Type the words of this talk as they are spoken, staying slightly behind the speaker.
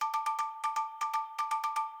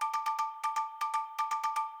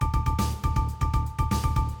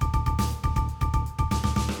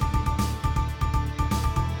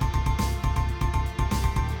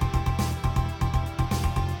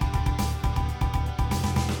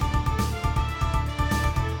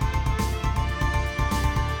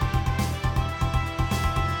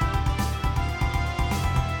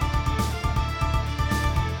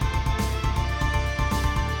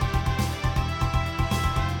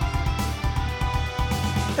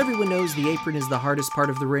Everyone knows the apron is the hardest part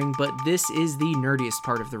of the ring, but this is the nerdiest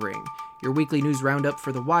part of the ring. Your weekly news roundup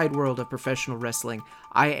for the wide world of professional wrestling.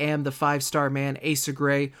 I am the 5-star man, Asa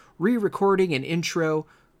Gray, re-recording an intro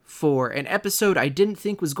for an episode I didn't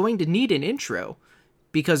think was going to need an intro,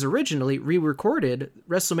 because originally re-recorded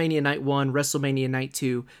WrestleMania Night 1, WrestleMania Night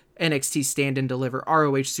 2, NXT Stand and Deliver,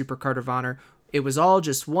 ROH Supercard of Honor. It was all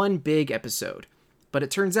just one big episode. But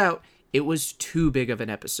it turns out it was too big of an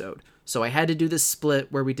episode. So I had to do this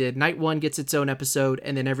split where we did Night 1 gets its own episode,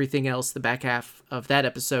 and then everything else, the back half of that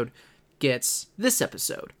episode, gets this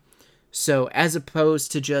episode. So as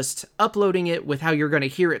opposed to just uploading it with how you're going to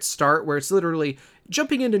hear it start, where it's literally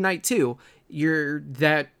jumping into Night 2,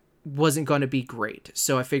 that wasn't going to be great.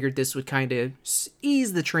 So I figured this would kind of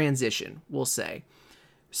ease the transition, we'll say.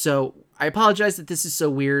 So I apologize that this is so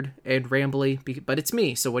weird and rambly, but it's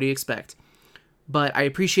me, so what do you expect? But I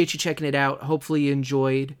appreciate you checking it out. Hopefully you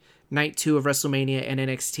enjoyed Night 2 of WrestleMania and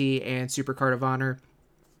NXT and Supercard of Honor.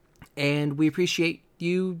 And we appreciate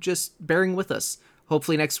you just bearing with us.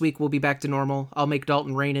 Hopefully next week we'll be back to normal. I'll make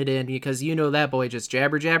Dalton rein it in because you know that boy just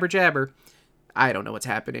jabber, jabber, jabber. I don't know what's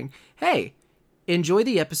happening. Hey, enjoy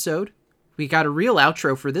the episode. We got a real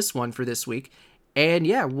outro for this one for this week. And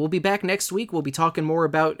yeah, we'll be back next week. We'll be talking more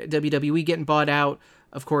about WWE getting bought out.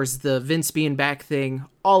 Of course, the Vince being back thing,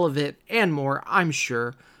 all of it and more, I'm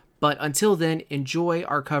sure. But until then, enjoy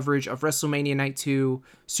our coverage of WrestleMania Night 2,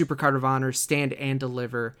 Supercard of Honor, Stand and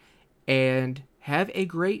Deliver, and have a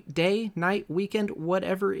great day, night, weekend,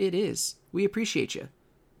 whatever it is. We appreciate you.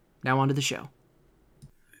 Now on to the show.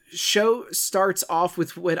 Show starts off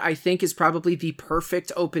with what I think is probably the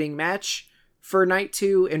perfect opening match for Night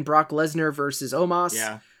 2 in Brock Lesnar versus Omos.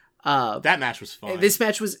 Yeah. That match was fun. This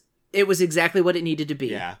match was exactly what it needed to be.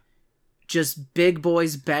 Yeah. Just big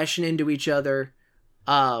boys bashing into each other.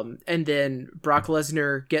 And then Brock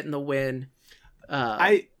Lesnar getting the win.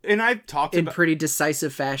 I've talked in pretty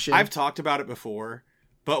decisive fashion. I've talked about it before,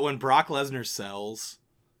 but when Brock Lesnar sells,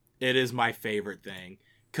 it is my favorite thing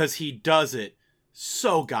because he does it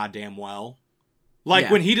so goddamn well.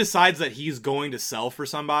 Like when he decides that he's going to sell for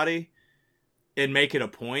somebody and make it a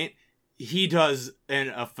point, he does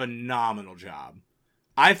a phenomenal job.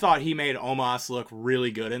 I thought he made Omos look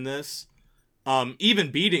really good in this.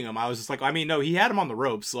 Even beating him, I was just like, I mean, no, he had him on the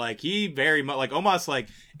ropes. Like, he very much, like, Omos, like,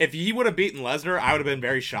 if he would have beaten Lesnar, I would have been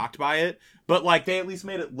very shocked by it. But, like, they at least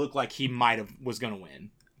made it look like he was going to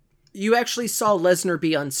win. You actually saw Lesnar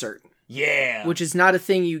be uncertain. Yeah. Which is not a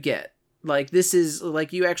thing you get. Like, this is,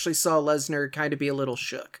 like, you actually saw Lesnar kind of be a little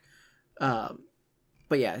shook. But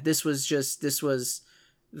yeah, this was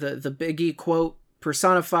the Big E quote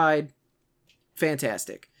personified.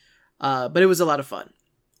 Fantastic. But it was a lot of fun.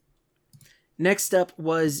 Next up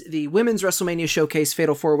was the Women's WrestleMania Showcase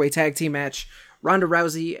Fatal 4-Way Tag Team match. Ronda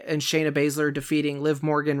Rousey and Shayna Baszler defeating Liv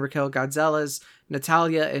Morgan, Raquel Gonzalez,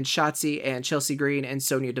 Natalya and Shotzi, and Chelsea Green and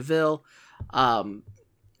Sonya Deville.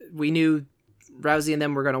 We knew Rousey and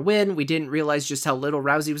them were going to win. We didn't realize just how little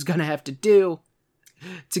Rousey was going to have to do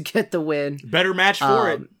to get the win. Better match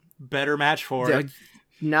for it. Better match for it.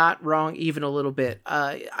 Not wrong even a little bit.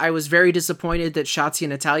 I was very disappointed that Shotzi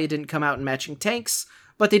and Natalya didn't come out in matching tanks.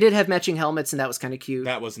 But they did have matching helmets, and that was kind of cute.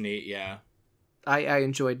 That was neat, yeah. I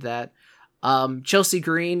enjoyed that. Chelsea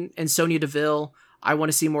Green and Sonya Deville, I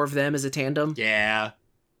want to see more of them as a tandem. Yeah.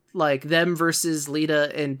 Like, them versus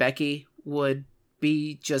Lita and Becky would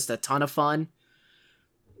be just a ton of fun.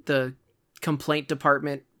 The complaint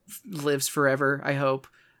department lives forever, I hope.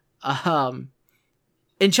 And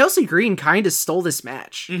Chelsea Green kind of stole this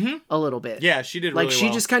match a little bit. Yeah, she did really well. Like,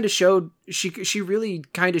 she just kind of showed, she really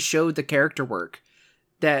kind of showed the character work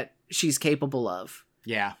that she's capable of.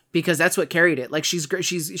 Yeah. Because that's what carried it. Like, she's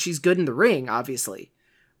good in the ring, obviously.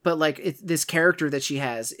 But, like, this character that she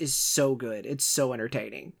has is so good. It's so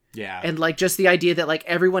entertaining. Yeah. And, like, just the idea that, like,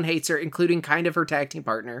 everyone hates her, including kind of her tag team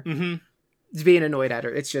partner. Being annoyed at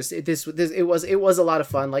her. It's just, it was a lot of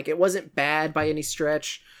fun. Like, it wasn't bad by any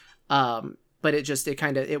stretch. But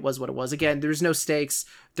it was what it was. Again, there's no stakes.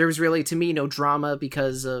 There was really, to me, no drama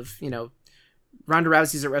because of, Ronda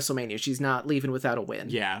Rousey's at WrestleMania. She's not leaving without a win.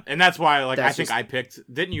 Yeah, and that's why, like, I picked...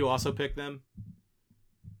 Didn't you also pick them?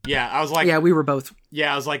 Yeah, I was like... Yeah, we were both.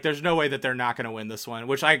 Yeah, I was like, there's no way that they're not going to win this one,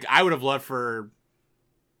 which I would have loved for...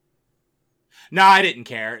 No, I didn't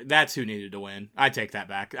care. That's who needed to win. I take that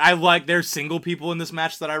back. There's single people in this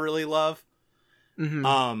match that I really love.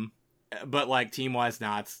 But, like, team-wise,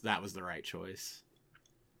 that was the right choice.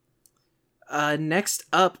 Next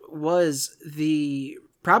up was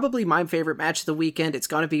probably my favorite match of the weekend. It's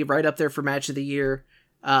going to be right up there for match of the year.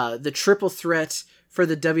 the triple threat for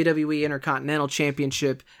the WWE Intercontinental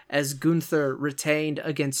Championship as Gunther retained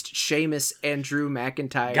against Sheamus and Drew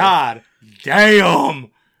McIntyre. God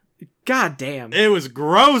damn! God damn! It was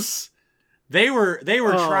gross. They were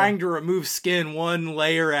trying to remove skin one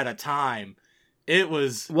layer at a time. It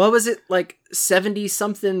was... What was it, like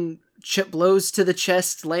 70-something chip blows to the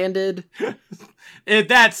chest landed?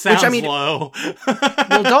 That sounds low.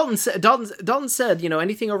 Well, Dalton said,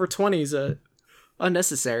 anything over 20 is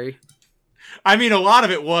unnecessary. I mean, a lot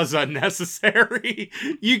of it was unnecessary.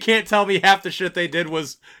 You can't tell me half the shit they did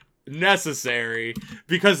was necessary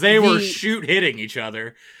because they were hitting each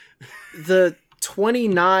other. The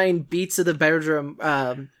 29 beats of the Baldrum,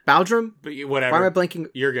 whatever. Why am I blanking?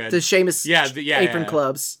 You're good. The Sheamus apron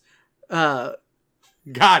clubs. God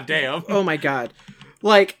damn. Oh my god.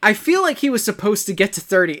 Like, I feel like he was supposed to get to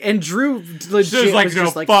 30, and Drew legit was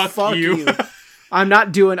just like, fuck you. I'm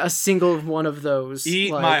not doing a single one of those.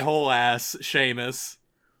 Eat my whole ass, Sheamus.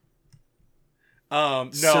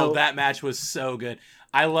 That match was so good.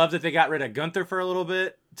 I love that they got rid of Gunther for a little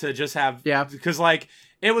bit to just have... Yeah. Because,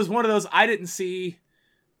 it was one of those I didn't see...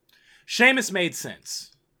 Sheamus made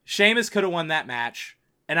sense. Sheamus could have won that match,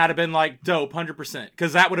 and I'd have been like, dope, 100%.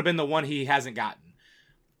 Because that would have been the one he hasn't gotten.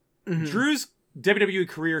 Mm-hmm. Drew's WWE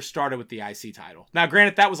career started with the IC title. Now,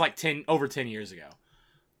 granted, that was over 10 years ago.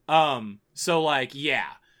 But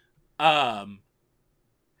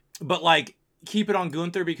keep it on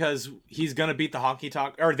Gunther because he's gonna beat the Honky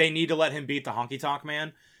Tonk, or they need to let him beat the Honky Tonk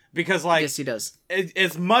Man because yes, he does.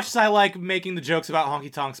 As much as I like making the jokes about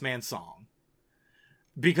Honky Tonk Man's song,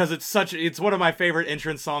 because it's one of my favorite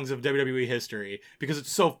entrance songs of WWE history because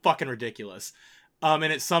it's so fucking ridiculous, and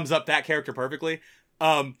it sums up that character perfectly.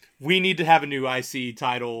 We need to have a new IC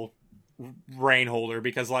title reign holder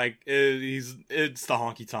because it's the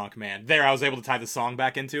Honky Tonk Man. There, I was able to tie the song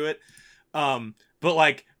back into it.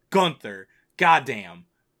 But Gunther, goddamn,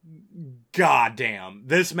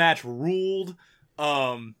 this match ruled.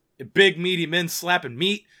 Big meaty men slapping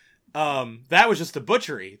meat. That was just a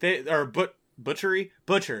butchery.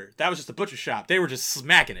 Butcher. That was just a butcher shop. They were just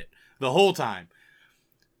smacking it the whole time.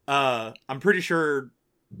 I'm pretty sure,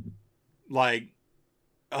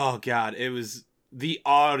 oh god, it was the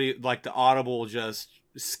audio, the audible just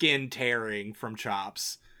skin tearing from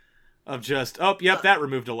chops of just, that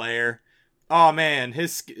removed a layer. Oh man,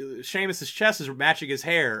 Sheamus's chest is matching his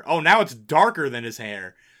hair. Oh, now it's darker than his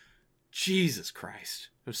hair. Jesus Christ.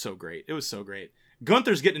 It was so great.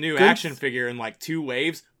 Gunther's getting a new action figure in 2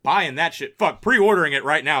 waves. Buying that shit. Fuck, pre-ordering it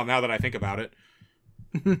right now that I think about it.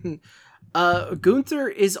 Gunther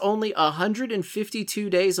is only 152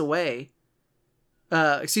 days away.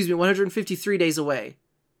 153 days away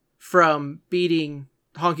from beating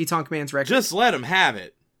Honky Tonk Man's record. Just let him have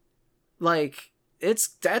it.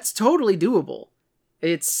 That's totally doable.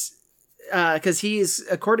 It's because he is,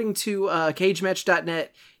 according to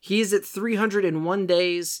cagematch.net, he is at 301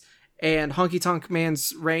 days, and Honky Tonk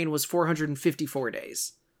Man's reign was 454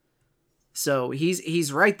 days. So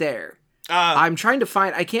he's right there. I'm trying to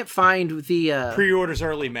find... I can't find the... Pre-orders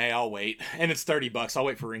early May, I'll wait. And it's $30. I'll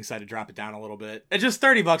wait for Ringside to drop it down a little bit. It's just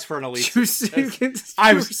 $30 for an Elite.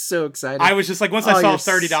 I was so excited. I was just once I saw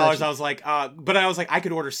 $30, I was like... but I was like, I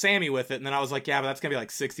could order Sammy with it. And then I was like, yeah, but that's going to be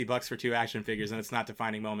 $60 for 2 action figures, and it's not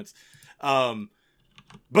defining moments. But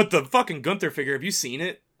the fucking Gunther figure, have you seen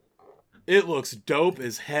it? It looks dope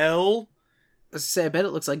as hell. I bet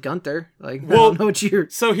it looks like Gunther. I don't know what you're...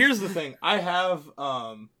 So here's the thing. I have,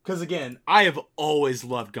 because again, I have always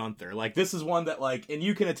loved Gunther. This is one that, and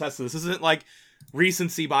you can attest to this. This isn't,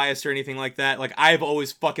 recency bias or anything like that. I've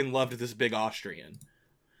always fucking loved this big Austrian.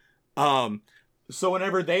 So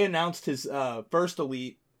whenever they announced his, first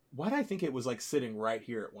Elite, why did I think it was, sitting right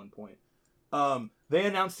here at one point? They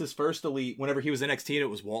announced his first Elite whenever he was NXT and it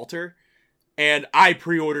was Walter. And I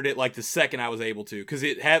pre-ordered it the second I was able to, because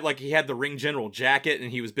it had he had the Ring General jacket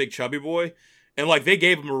and he was big chubby boy, and they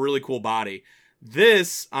gave him a really cool body.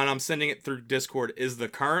 This, and I'm sending it through Discord, is the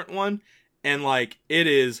current one, and it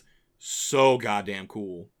is so goddamn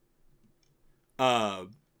cool.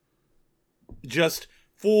 Just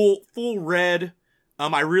full red.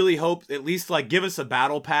 I really hope at least give us a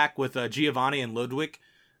battle pack with Giovanni and Ludwig,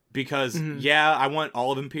 because I want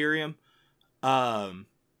all of Imperium.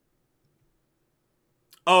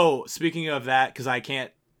 Oh, speaking of that, because I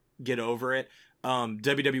can't get over it,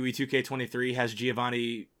 WWE 2K23 has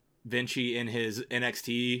Giovanni Vinci in his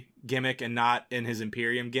NXT gimmick and not in his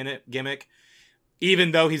Imperium gimmick.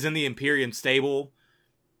 Even though he's in the Imperium stable,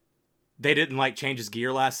 they didn't change his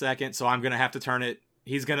gear last second, so I'm going to have to turn it.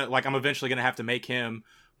 He's going to, I'm eventually going to have to make him,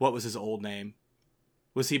 what was his old name?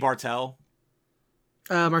 Was he Bartel?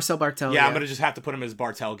 Marcel Bartel. Yeah, I'm going to just have to put him as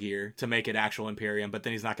Bartel gear to make it actual Imperium, but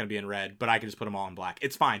then he's not going to be in red, but I can just put him all in black.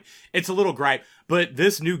 It's fine. It's a little gripe, but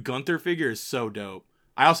this new Gunther figure is so dope.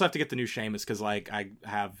 I also have to get the new Sheamus because, like, I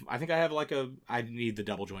need the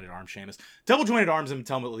double jointed arm Sheamus. Double jointed arms and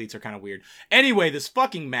Helmet Elites are kind of weird. Anyway, this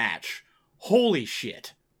fucking match, holy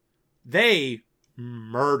shit. They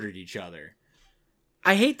murdered each other.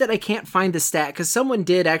 I hate that I can't find the stat because someone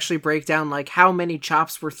did actually break down, like, how many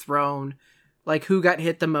chops were thrown, like, who got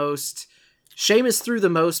hit the most. Sheamus threw the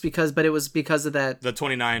most but it was because of that. The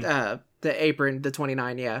 29. The apron, the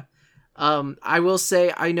 29, yeah. I will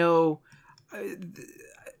say, I know...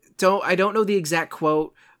 I don't know the exact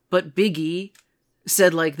quote, but Big E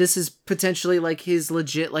said, like, this is potentially, like, his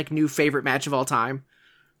legit, like, new favorite match of all time.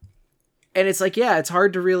 And it's like, yeah, it's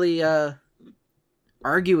hard to really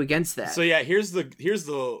argue against that. So yeah, here's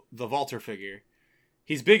the Walter figure.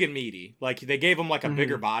 He's big and meaty. Like, they gave him, like, a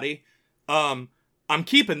bigger body. I'm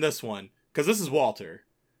keeping this one because this is Walter.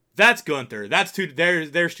 That's Gunther. That's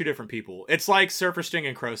there's two different people. It's like Surfer Sting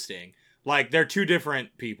and Crow Sting. Like, they're two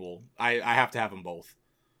different people. I have to have them both.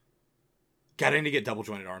 God, I need to get double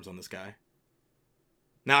jointed arms on this guy.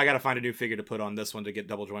 Now I gotta find a new figure to put on this one to get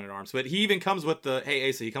double jointed arms. But he even comes with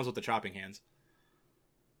he comes with the chopping hands.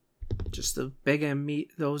 Just the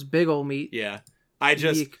those big old meat. Yeah.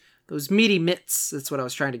 Those meaty mitts. That's what I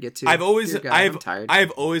was trying to get to. I've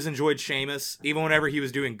always enjoyed Sheamus, even whenever he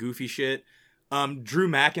was doing goofy shit. Drew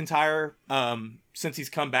McIntyre, since he's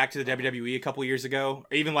come back to the WWE a couple years ago,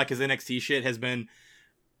 even like his NXT shit has been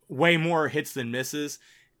way more hits than misses.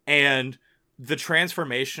 And the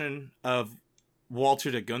transformation of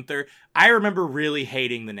Walter to Gunther, I remember really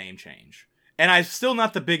hating the name change. And I'm still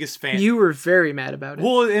not the biggest fan. You were very mad about it.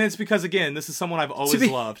 Well, and it's because, again, this is someone I've always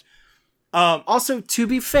loved. Also, to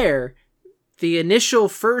be fair, the initial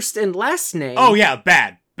first and last name... Oh, yeah,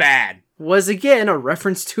 bad. Was, again, a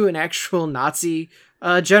reference to an actual Nazi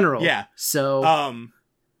general. Yeah. So...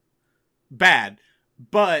 bad.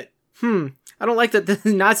 But... I don't like that the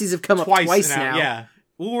Nazis have come up twice now. Yeah.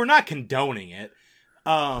 Well, we're not condoning it.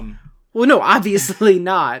 Well, no, obviously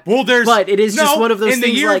not. Well, but it is just one of those things.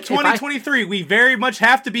 In the year like, 2023, we very much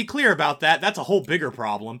have to be clear about that. That's a whole bigger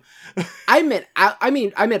problem. I meant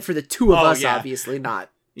for the two of us, yeah. Obviously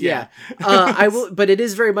not. Yeah. I will, but it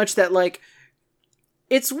is very much that, like,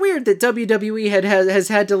 it's weird that WWE has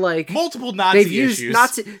had to, like, multiple Nazi issues.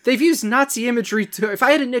 They've used Nazi imagery to. If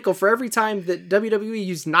I had a nickel for every time that WWE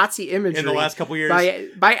used Nazi imagery in the last couple years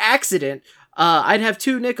by accident. I'd have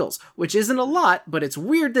 2 nickels, which isn't a lot, but it's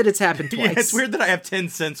weird that it's happened twice. Yeah, it's weird that I have 10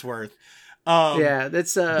 cents worth. Yeah,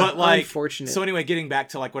 that's but, like, unfortunate. So anyway, getting back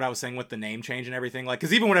to, like, what I was saying with the name change and everything, like,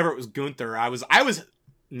 because even whenever it was Gunther, I was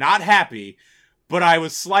not happy, but I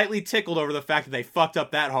was slightly tickled over the fact that they fucked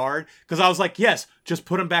up that hard, because I was like, yes, just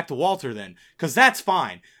put him back to Walter then, because that's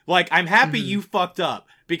fine. Like, I'm happy you fucked up,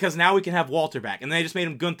 because now we can have Walter back. And they just made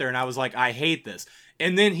him Gunther, and I was like, I hate this.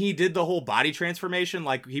 And then he did the whole body transformation.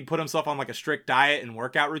 Like, he put himself on, like, a strict diet and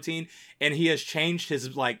workout routine. And he has changed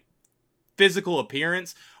his, like, physical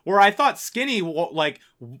appearance. Where I thought skinny, like,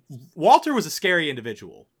 Walter was a scary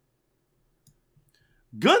individual.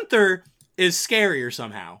 Gunther is scarier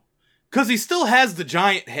somehow. Because he still has the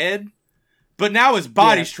giant head. But now his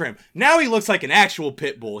body's trim. Now he looks like an actual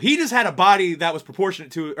pit bull. He just had a body that was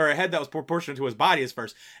proportionate to, or a head that was proportionate to his body at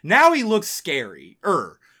first. Now he looks scary,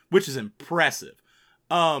 which is impressive.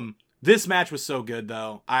 This match was so good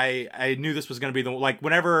though. I knew this was going to be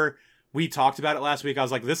whenever we talked about it last week, I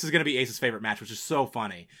was like, this is going to be Ace's favorite match, which is so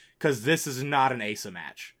funny because this is not an Asa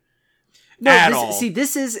match. No,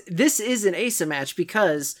 this is an Asa match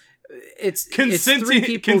because it's 3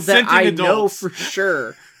 people that I know for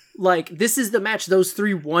sure. Like, this is the match those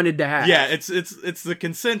 3 wanted to have. Yeah, it's the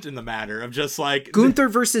consent in the matter of just like Gunther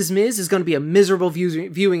versus Miz is going to be a miserable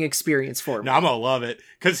viewing experience for me. No, I'm gonna love it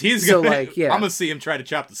because he's gonna. I'm gonna see him try to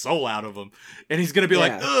chop the soul out of him, and he's gonna be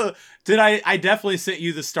like, "Ugh." Did I definitely sent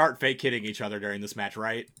you the start fake hitting each other during this match,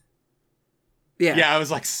 right? Yeah. Yeah, I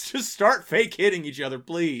was like, just start fake hitting each other,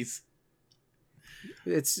 please.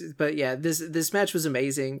 This match was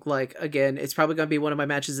amazing. Like, again, it's probably going to be one of my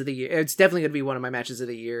matches of the year. It's definitely going to be one of my matches of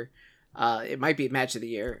the year. It might be match of the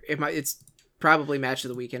year. It's probably match of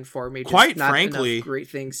the weekend for me. Just quite not frankly, enough great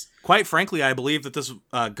things. Quite frankly, I believe that this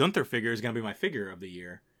Gunther figure is going to be my figure of the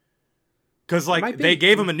year. Because, like, they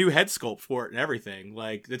gave him a new head sculpt for it and everything.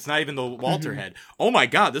 Like, it's not even the Walter head. Oh my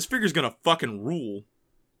god, this figure's going to fucking rule.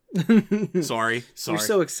 Sorry. You're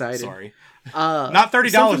so excited. Sorry. Not $30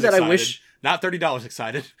 excited. That I wish... Not $30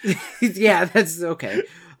 excited. Yeah, that's okay.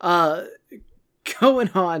 going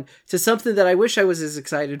on to something that I wish I was as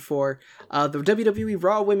excited for. The WWE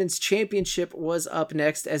Raw Women's Championship was up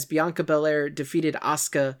next as Bianca Belair defeated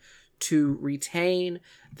Asuka to retain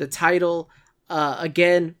the title.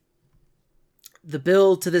 Again, the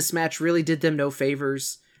build to this match really did them no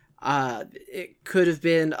favors. It could have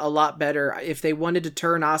been a lot better. If they wanted to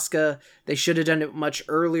turn Asuka, they should have done it much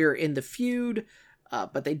earlier in the feud,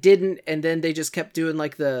 but they didn't, and then they just kept doing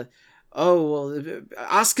like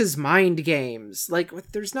Asuka's mind games. Like,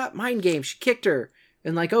 there's not mind games. She kicked her,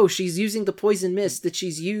 and like, she's using the poison mist that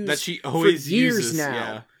she's used that she always for years uses now.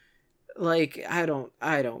 Yeah. Like, I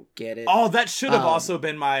don't get it. Oh, that should have also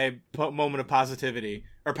been my moment of positivity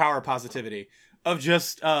or power of positivity of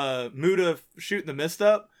just Muta shooting the mist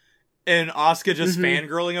up and Asuka just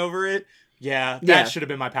fangirling over it. Yeah, that should have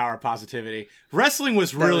been my power of positivity. Wrestling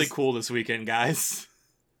was really cool this weekend, guys.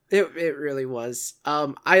 It really was.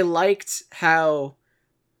 I liked how,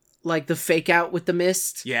 like, the fake out with the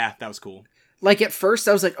mist. Yeah, that was cool. Like, at first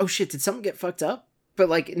I was like, oh shit, did something get fucked up? But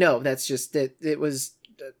like, no, that's just it. It was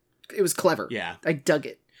clever. Yeah. I dug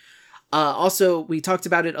it. Also, we talked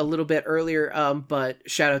about it a little bit earlier, but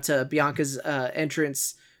shout out to Bianca's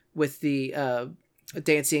entrance with the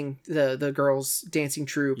dancing, the girls dancing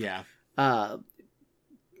troupe. Yeah.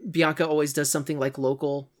 Bianca always does something like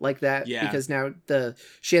local like that. Yeah. Because now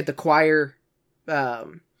she had the choir,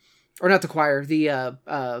 or not the choir,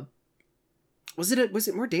 was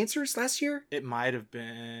it more dancers last year? It might have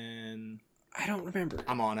been. I don't remember.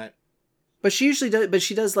 I'm on it. But she usually does. But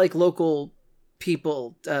she does like local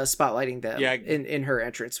people spotlighting them. Yeah. in her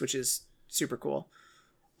entrance, which is super cool.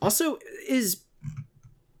 Also,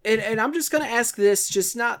 and I'm just gonna ask this,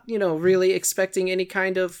 just not really expecting any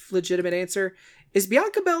kind of legitimate answer. Is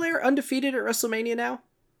Bianca Belair undefeated at WrestleMania now?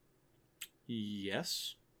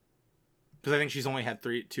 Yes, because I think she's only had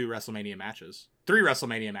 3 WrestleMania matches. 3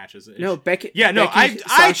 WrestleMania matches. No, Becky. Yeah, no, Becky,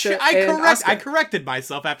 I corrected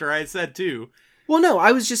myself after I said 2. Well, no,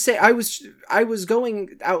 I was just saying I was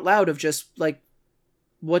going out loud of just like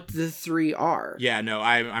what the 3 are. Yeah, no,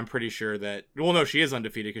 I'm pretty sure that. Well, no, she is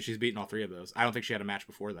undefeated because she's beaten all 3 of those. I don't think she had a match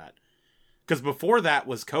before that. Because before that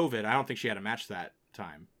was COVID. I don't think she had a match that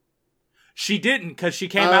time. She didn't, because she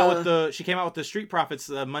came out with the Street Profits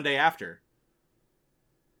the Monday after.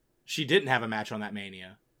 She didn't have a match on that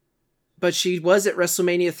Mania. But she was at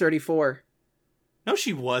WrestleMania 34. No,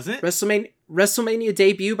 she wasn't. WrestleMania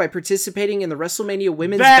debut by participating in the WrestleMania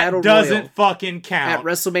Women's Battle Royal. That doesn't fucking count. At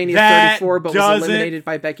WrestleMania 34, but was eliminated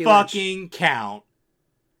by Becky Lynch. Fucking count.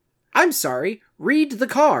 I'm sorry. Read the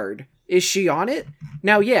card. Is she on it?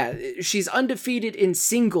 Now, yeah, she's undefeated in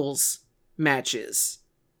singles matches.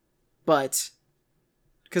 But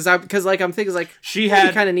because I'm thinking like she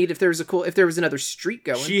had kind of neat if there was another streak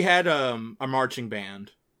going. She had a marching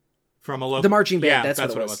band from a local. The marching band. Yeah, that's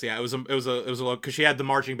what it was. Yeah, it was a local, because she had the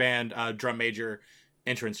marching band drum major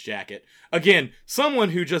entrance jacket. Again, someone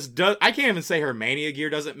who just does. I can't even say her Mania gear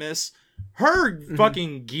doesn't miss. Her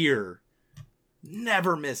fucking gear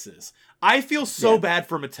never misses. I feel so bad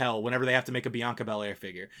for Mattel whenever they have to make a Bianca Belair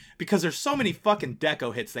figure, because there's so many fucking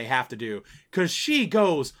deco hits they have to do, because she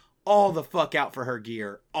goes all the fuck out for her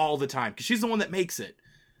gear all the time, because she's the one that makes it.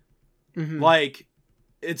 Like,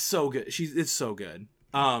 it's so good. It's so good.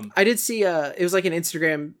 I did see it was like an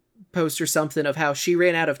Instagram post or something of how she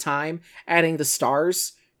ran out of time adding the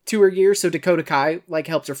stars to her gear, so Dakota Kai like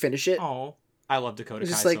helped her finish it. Oh, I love Dakota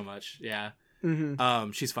Kai so much. Yeah.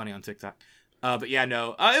 She's funny on TikTok. But yeah,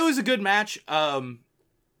 no, it was a good match. The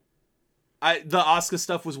Asuka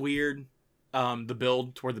stuff was weird. The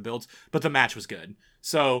build toward the builds, but the match was good.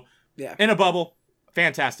 So yeah, in a bubble,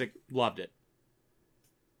 fantastic. Loved it.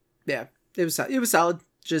 Yeah, it was solid.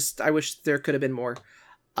 Just I wish there could have been more.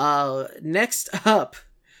 Next up,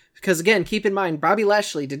 because again, keep in mind, Bobby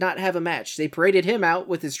Lashley did not have a match. They paraded him out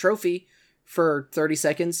with his trophy for 30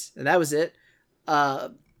 seconds, and that was it.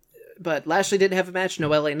 But Lashley didn't have a match. No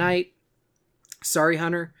LA Knight. Sorry,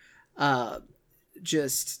 Hunter.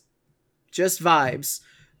 Just vibes.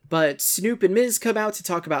 But Snoop and Miz come out to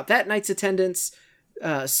talk about that night's attendance.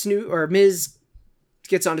 Miz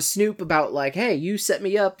gets on to Snoop about like, hey, you set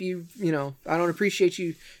me up. You know, I don't appreciate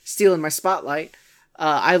you stealing my spotlight.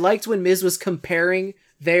 I liked when Miz was comparing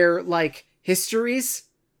their like histories,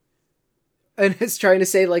 and it's trying to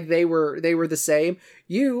say like they were the same.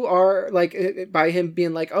 You are like, by him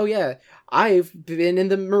being like, oh yeah, I've been in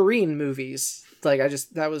the Marine movies. Like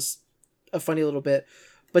that was a funny little bit.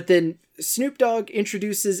 But then Snoop Dogg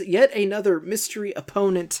introduces yet another mystery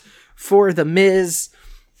opponent for The Miz,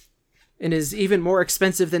 and is even more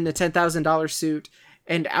expensive than the $10,000 suit.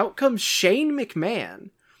 And out comes Shane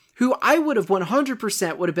McMahon, who I would have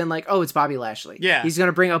 100% would have been like, oh, it's Bobby Lashley. Yeah. He's going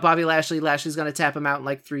to bring up Bobby Lashley. Lashley's going to tap him out in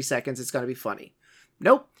like 3 seconds. It's going to be funny.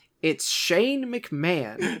 Nope. It's Shane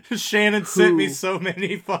McMahon. Shannon sent me so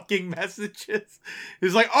many fucking messages. He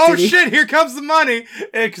was like, oh shit, here comes the money.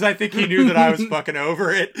 Because I think he knew that I was fucking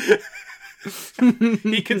over it.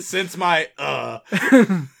 He can sense my,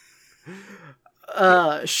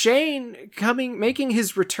 Shane making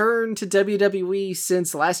his return to WWE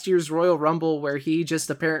since last year's Royal Rumble, where he just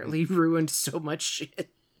apparently ruined so much shit.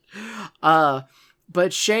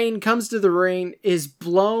 But Shane comes to the ring, is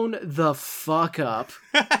blown the fuck up.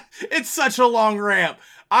 It's such a long ramp.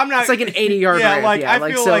 I'm not. It's like an 80-yard ramp. Like, yeah,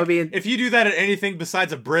 I feel like if you do that at anything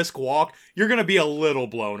besides a brisk walk, you're gonna be a little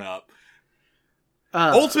blown up.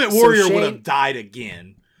 Ultimate Warrior would have died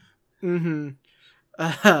again.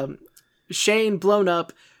 Mm-hmm. Shane blown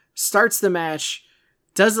up, starts the match,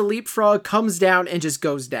 does a leapfrog, comes down, and just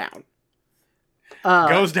goes down.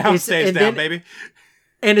 Goes down, stays down, baby.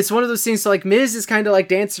 And it's one of those things, so like Miz is kind of like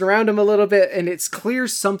dancing around him a little bit, and it's clear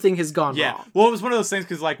something has gone wrong. Well, it was one of those things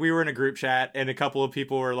because like we were in a group chat, and a couple of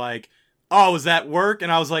people were like, "Oh, was that work?"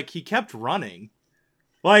 And I was like, "He kept running."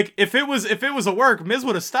 Like if it was a work, Miz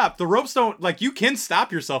would have stopped. The ropes don't like you can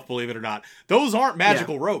stop yourself, believe it or not. Those aren't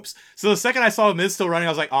magical ropes. So the second I saw Miz still running,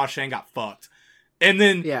 I was like, "Oh, Shane got fucked." And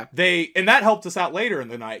then and that helped us out later in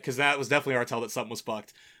the night because that was definitely our tell that something was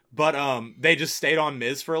fucked. But they just stayed on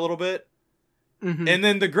Miz for a little bit. Mm-hmm. And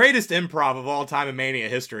then the greatest improv of all time in Mania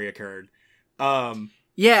history occurred. I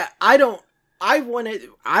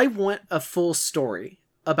want a full story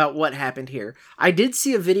about what happened here. I did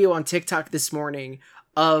see a video on TikTok this morning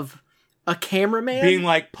of a cameraman being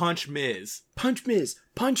like, punch Miz. Punch Miz.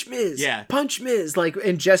 Punch Miz. Yeah. Punch Miz. Like,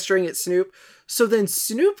 and gesturing at Snoop. So then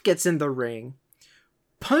Snoop gets in the ring,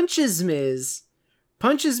 punches Miz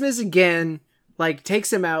again, like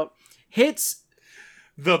takes him out, hits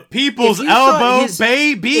the people's elbow,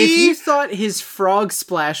 baby! If you thought his frog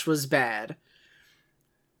splash was bad,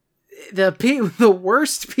 the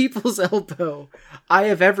worst people's elbow I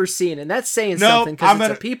have ever seen. And that's saying something because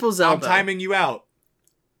it's a people's elbow. I'm timing you out.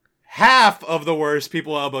 Half of the worst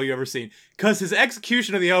people elbow you ever seen. Because his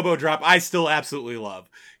execution of the elbow drop, I still absolutely love.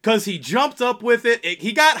 Because he jumped up with it.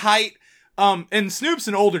 He got height. And Snoop's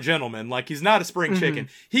an older gentleman, like he's not a spring chicken.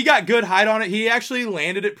 He got good height on it. He actually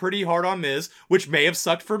landed it pretty hard on Miz, which may have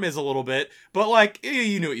sucked for Miz a little bit, but like,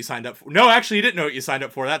 you knew what you signed up for. No, actually you didn't know what you signed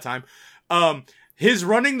up for that time. His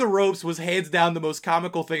running the ropes was hands down the most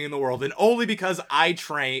comical thing in the world, and only because I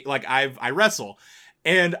train, like I wrestle.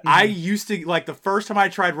 And I used to, like the first time I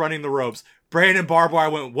tried running the ropes, Brandon Barbour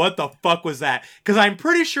went, what the fuck was that? Because I'm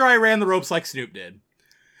pretty sure I ran the ropes like Snoop did.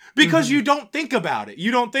 Because you don't think about it.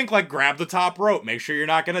 You don't think like grab the top rope, make sure you're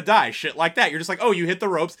not going to die, shit like that. You're just like, oh, you hit the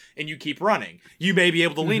ropes and you keep running. You may be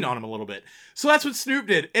able to lean on him a little bit. So that's what Snoop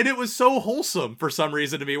did. And it was so wholesome for some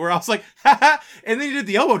reason to me where I was like, haha. And then he did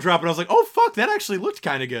the elbow drop and I was like, oh, fuck, that actually looked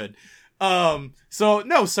kind of good. So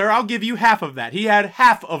no, sir, I'll give you half of that. He had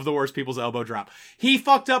half of the worst people's elbow drop. He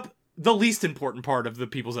fucked up the least important part of the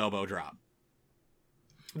people's elbow drop.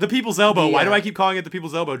 The people's elbow. Why do I keep calling it the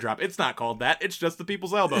people's elbow drop? It's not called that. It's just the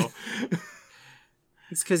people's elbow.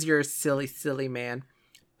 It's because you're a silly, silly man.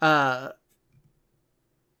 But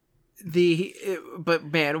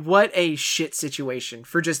man, what a shit situation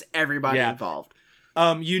for just everybody involved.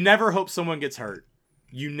 You never hope someone gets hurt.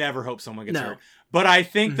 Hurt. But I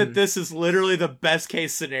think that this is literally the best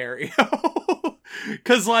case scenario.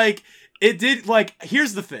 Because like it did. Like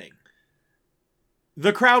here's the thing.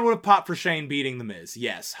 The crowd would have popped for Shane beating The Miz.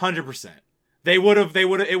 Yes, 100%. It would have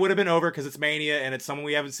been over because it's Mania and it's someone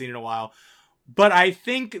we haven't seen in a while. But I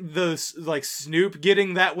think Snoop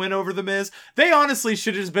getting that win over The Miz, they honestly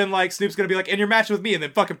should have just been like, Snoop's going to be like, in your match with me, and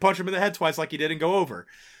then fucking punch him in the head twice like he did and go over.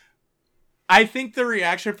 I think the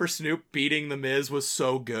reaction for Snoop beating The Miz was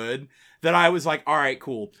so good that I was like, all right,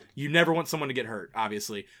 cool. You never want someone to get hurt,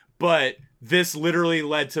 obviously. But this literally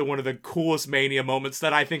led to one of the coolest Mania moments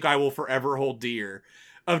that I think I will forever hold dear.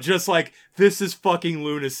 Of just like, this is fucking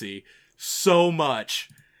lunacy. So much.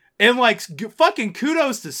 And like, fucking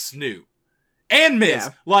kudos to Snoop. And Miz. Yeah.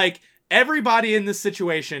 Like, everybody in this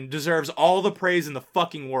situation deserves all the praise in the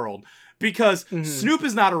fucking world. Because Snoop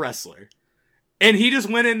is not a wrestler. And he just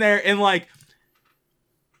went in there and like,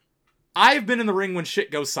 I've been in the ring when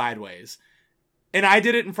shit goes sideways. And I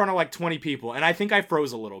did it in front of like 20 people. And I think I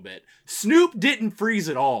froze a little bit. Snoop didn't freeze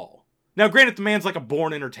at all. Now, granted, the man's like a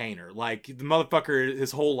born entertainer. Like, the motherfucker,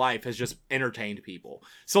 his whole life has just entertained people.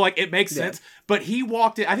 So, like, it makes sense. But he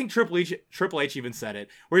walked in. I think Triple H even said it.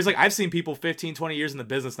 Where he's like, I've seen people 15, 20 years in the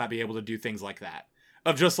business not be able to do things like that.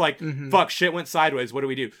 Of just like, fuck, shit went sideways. What do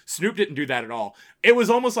we do? Snoop didn't do that at all. It was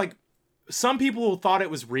almost like some people thought it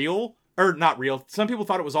was real, or not real. Some people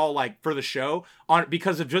thought it was all like for the show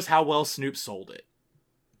because of just how well Snoop sold it.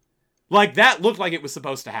 Like, that looked like it was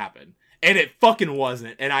supposed to happen. And it fucking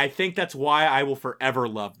wasn't. And I think that's why I will forever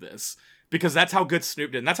love this. Because that's how good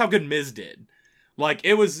Snoop did. And that's how good Miz did. Like,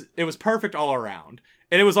 it was perfect all around.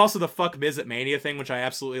 And it was also the fuck Miz at Mania thing, which I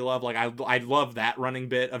absolutely love. Like, I love that running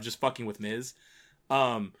bit of just fucking with Miz.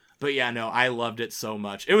 But yeah, no, I loved it so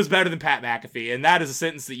much. It was better than Pat McAfee. And that is a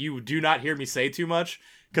sentence that you do not hear me say too much.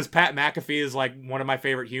 Because Pat McAfee is, like, one of my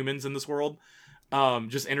favorite humans in this world.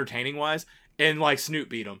 Just entertaining-wise. And, like, Snoop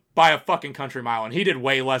beat him by a fucking country mile. And he did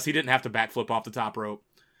way less. He didn't have to backflip off the top rope.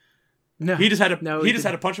 No. He just had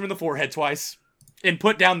to punch him in the forehead twice. And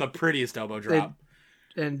put down the prettiest elbow drop.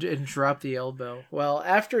 And drop the elbow. Well,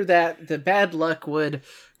 after that, the bad luck would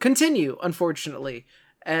continue, unfortunately.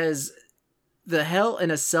 As the Hell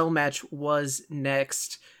in a Cell match was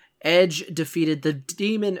next. Edge defeated the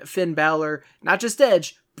Demon Finn Balor. Not just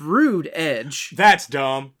Edge, Brood Edge. That's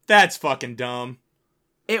dumb. That's fucking dumb.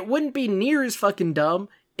 It wouldn't be near as fucking dumb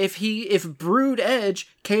if Brood Edge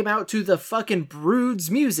came out to the fucking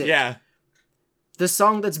Brood's music. Yeah. The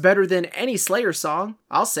song that's better than any Slayer song.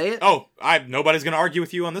 I'll say it. Oh, nobody's gonna argue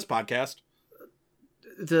with you on this podcast.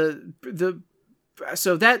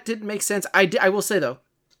 So that didn't make sense. I will say though,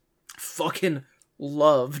 fucking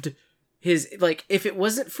loved his, like, if it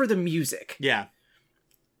wasn't for the music. Yeah.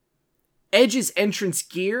 Edge's entrance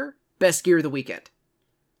gear, best gear of the weekend.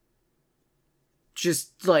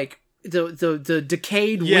 Just like the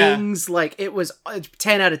decayed wings, like it was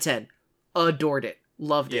 10 out of 10. Adored it.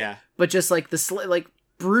 Loved it. Yeah. But just like like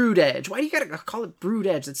Brood Edge. Why do you gotta call it Brood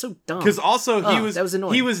Edge? That's so dumb. Because also that was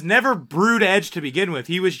annoying. He was never Brood Edge to begin with.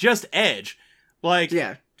 He was just Edge. Like,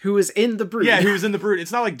 yeah. Who was in the Brood. Yeah, who was in the Brood.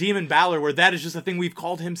 It's not like Demon Balor where that is just a thing we've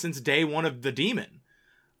called him since day one of the Demon.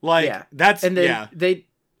 Like, yeah. That's, and then they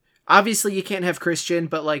obviously you can't have Christian,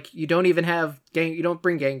 but like you don't even have you don't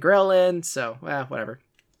bring Gangrel in, so whatever.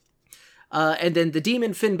 And then the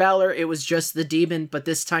Demon Finn Balor, it was just the Demon, but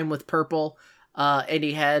this time with purple. And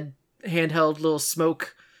he had handheld little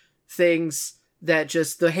smoke things that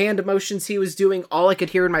just the hand motions he was doing. All I could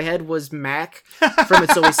hear in my head was Mac from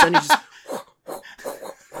It's Always Sunny.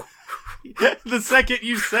 Just the second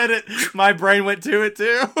you said it, my brain went to it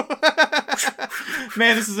too.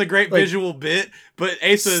 Man, this is a great visual bit. But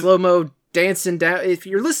Asa slow-mo dancing down. If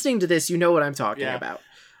you're listening to this, you know what I'm talking about.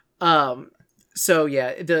 So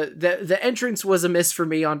yeah, the entrance was a miss for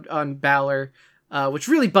me on Balor, which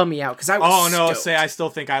really bummed me out because I was stoked. I still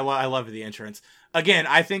think I love the entrance. Again,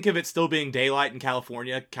 I think of it still being daylight in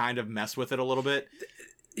California kind of messed with it a little bit.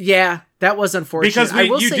 Yeah, that was unfortunate. Because I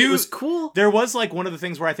will say it was cool. There was like one of the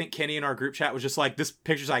things where I think Kenny in our group chat was just like, this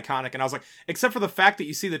picture's iconic. And I was like, except for the fact that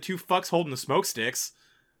you see the two fucks holding the smoke sticks.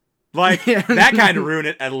 Like, that kind of ruined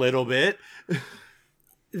it a little bit.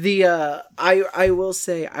 I will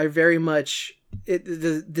say, I very much...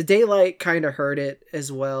 the daylight kind of hurt it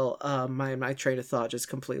as well. My train of thought just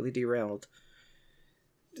completely derailed.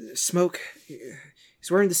 Smoke. He's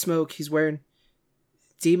wearing the smoke. He's wearing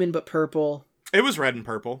Demon but purple. It was red and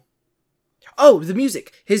purple. Oh, the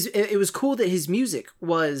music. It was cool that his music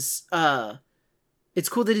was it's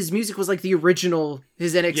cool that his music was like the original,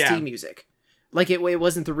 his NXT music. Like it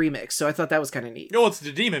wasn't the remix. So I thought that was kind of neat. No, it's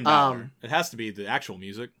the Demon Balor. It has to be the actual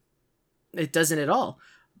music. It doesn't at all.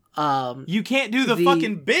 You can't do the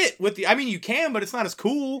fucking bit with the... I mean, you can, but it's not as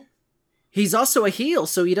cool. He's also a heel,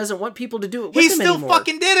 so he doesn't want people to do it with him anymore. He still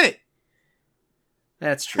fucking did it!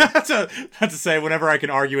 That's true. That's to say, whenever I can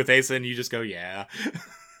argue with Asa, and you just go, yeah.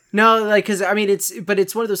 No, like, because, I mean, it's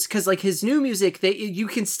one of those... Because, like, his new music, you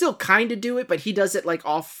can still kind of do it, but he does it, like,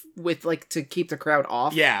 off with, like, to keep the crowd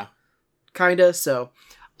off. Yeah. Kind of, so...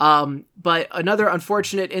 but another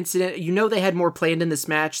unfortunate incident, they had more planned in this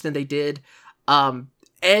match than they did.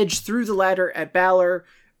 Edge threw the ladder at Balor.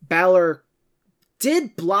 Balor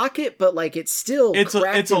did block it, but like it's still it's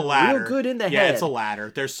a ladder. Real good in the head. Yeah, it's a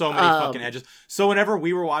ladder. There's so many fucking edges. So whenever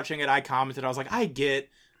we were watching it, I commented, I was like, I get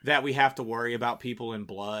that we have to worry about people in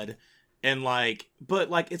blood, and like,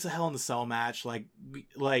 but like it's a Hell in the Cell match. Like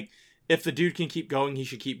if the dude can keep going, he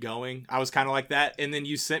should keep going. I was kind of like that, and then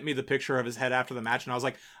you sent me the picture of his head after the match, and I was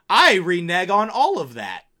like, I renege on all of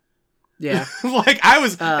that. Yeah. Like I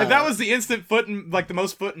was, that was the instant foot and like the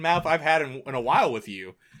most foot and mouth I've had in a while with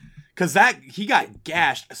you. Cause he got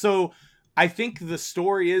gashed. So I think the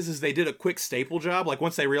story is they did a quick staple job. Like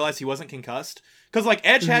once they realized he wasn't concussed, cause like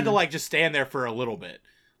Edge had to like just stand there for a little bit,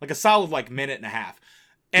 like a solid like minute and a half.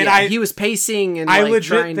 And he was pacing and I like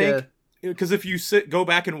legit trying think, because if you go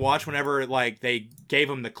back and watch whenever like they gave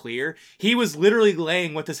him the clear, he was literally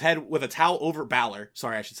laying with his head with a towel over Balor.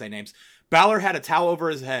 Sorry, I should say names. Balor had a towel over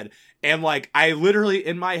his head. And, like, I literally,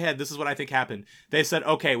 in my head, this is what I think happened. They said,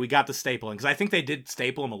 okay, we got the stapling. Because I think they did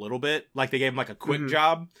staple him a little bit. Like, they gave him, like, a quick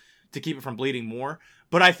job to keep it from bleeding more.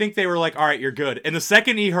 But I think they were like, all right, you're good. And the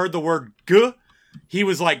second he heard the word "guh," he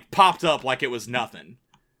was, like, popped up like it was nothing.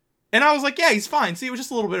 And I was like, yeah, he's fine. See, it was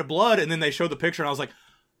just a little bit of blood. And then they showed the picture, and I was like,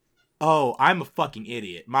 oh, I'm a fucking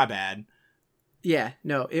idiot. My bad. Yeah,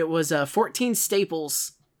 no, it was 14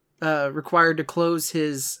 staples required to close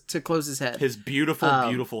his head. His beautiful,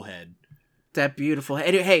 beautiful head. That beautiful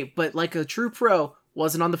head. Hey, but like a true pro,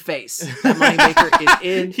 wasn't on the face. That moneymaker is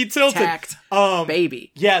in. He tilted.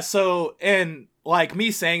 Baby. Yeah. So, and like me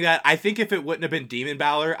saying that, I think if it wouldn't have been Demon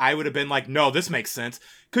Balor, I would have been like, no, this makes sense,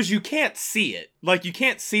 because you can't see it. Like, you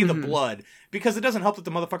can't see the blood, because it doesn't help that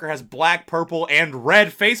the motherfucker has black, purple, and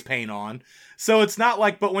red face paint on. So it's not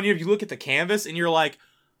like, but when you look at the canvas and you're like,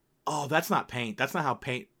 oh, that's not paint. That's not how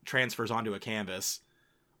paint transfers onto a canvas.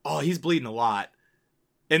 Oh, he's bleeding a lot.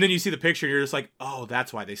 And then you see the picture and you're just like, oh,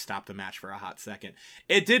 that's why they stopped the match for a hot second.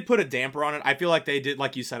 It did put a damper on it. I feel like they did,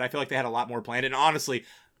 like you said, I feel like they had a lot more planned. And honestly,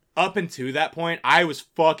 up until that point, I was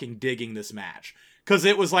fucking digging this match. Because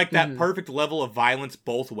it was like that perfect level of violence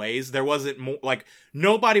both ways. There wasn't more, like,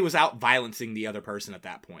 nobody was out violencing the other person at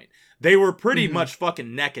that point. They were pretty much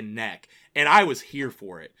fucking neck and neck. And I was here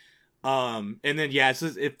for it. And then, yeah,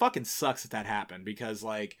 it fucking sucks that happened. Because,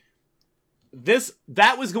 like,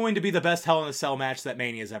 that was going to be the best Hell in a Cell match that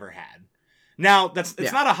Mania's ever had. Now,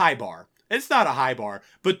 it's not a high bar. It's not a high bar.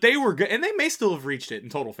 But they were good. And they may still have reached it, in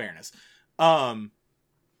total fairness.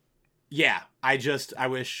 Yeah, I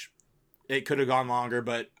wish it could have gone longer,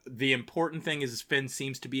 but the important thing is Finn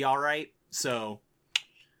seems to be all right, so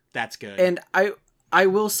that's good. And I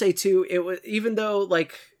will say too, it was, even though,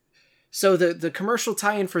 like, so the commercial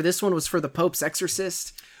tie-in for this one was for the Pope's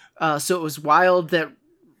Exorcist, so it was wild that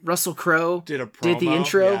Russell Crowe did the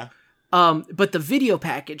intro, yeah. But the video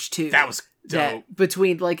package too, that was dope.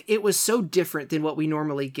 Between, like, it was so different than what we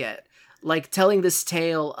normally get, like telling this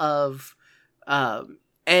tale of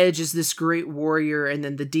Edge is this great warrior, and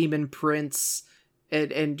then the Demon Prince,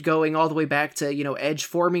 and going all the way back to, you know, Edge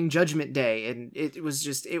forming Judgment Day, and it was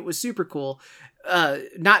super cool.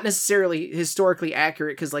 Not necessarily historically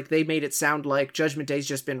accurate, because, like, they made it sound like Judgment Day's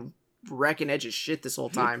just been wrecking Edge's shit this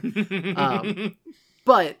whole time.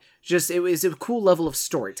 But just, it was a cool level of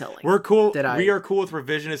storytelling. We're cool. We are cool with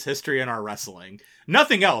revisionist history in our wrestling.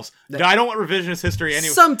 Nothing else. I don't want revisionist history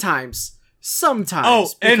anyway. Sometimes. Oh,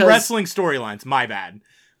 and wrestling storylines. My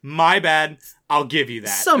bad. I'll give you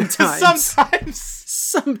that. Sometimes.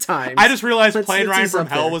 I just realized Plane Ride from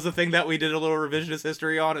Hell was the thing that we did a little revisionist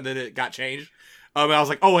history on, and then it got changed. And I was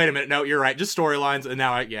like, oh, wait a minute. No, you're right. Just storylines. And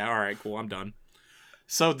now, all right, cool. I'm done.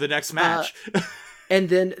 So the next match. And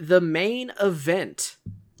then the main event,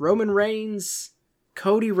 Roman Reigns,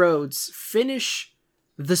 Cody Rhodes finish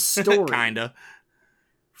the story. Kinda.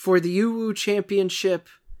 For the UWU Championship.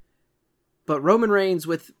 But Roman Reigns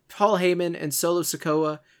with Paul Heyman and Solo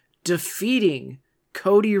Sikoa defeating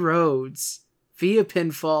Cody Rhodes via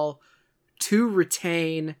pinfall to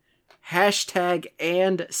retain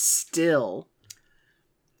 #and still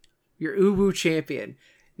your UWU champion.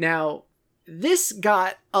 Now, this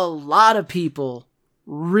got a lot of people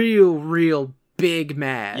real big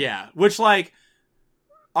mad. Yeah, which, like,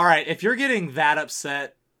 all right, if you're getting that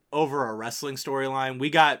upset over a wrestling storyline, we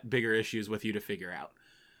got bigger issues with you to figure out.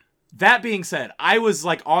 That being said, I was,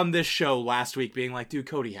 like, on this show last week being like, dude,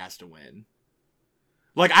 Cody has to win.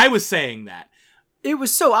 Like, I was saying that. It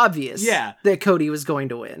was so obvious that Cody was going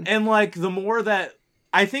to win. And, like, the more that,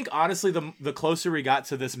 I think, honestly, the closer we got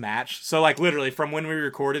to this match, so, like, literally, from when we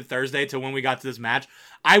recorded Thursday to when we got to this match,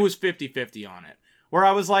 I was 50-50 on it. Where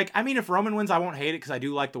I was like, I mean, if Roman wins, I won't hate it, because I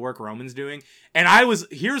do like the work Roman's doing. And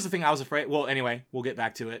here's the thing I was afraid, well, anyway, we'll get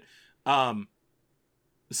back to it.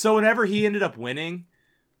 So whenever he ended up winning,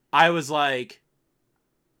 I was like,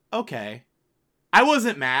 okay. I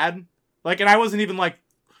wasn't mad. Like, and I wasn't even like,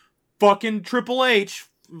 fucking Triple H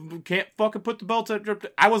can't fucking put the belt up.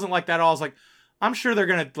 I wasn't like that at all. I was like, I'm sure they're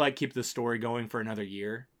going to, like, keep this story going for another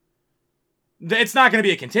year. It's not going to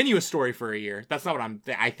be a continuous story for a year. That's not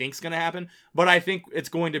what I think's going to happen. But I think it's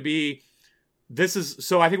going to be,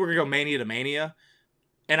 so I think we're going to go Mania to Mania.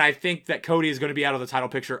 And I think that Cody is going to be out of the title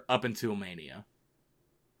picture up until Mania.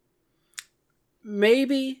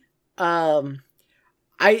 Maybe.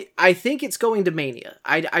 I think it's going to Mania.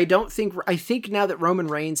 I think now that Roman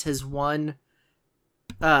Reigns has won,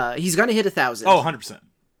 he's going to hit 1,000. Oh, 100%.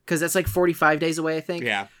 Because that's like 45 days away, I think.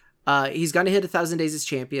 Yeah. He's going to hit 1,000 days as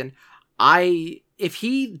champion. If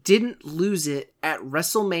he didn't lose it at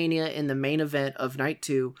WrestleMania in the main event of night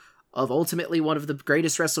 2 of ultimately one of the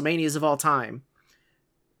greatest WrestleManias of all time,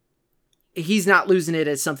 he's not losing it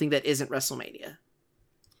at something that isn't WrestleMania.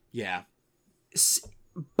 Yeah.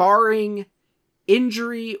 Barring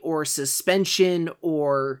injury or suspension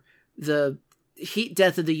or the heat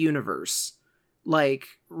death of the universe, like,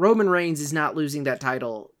 Roman Reigns is not losing that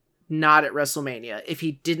title, not at WrestleMania, if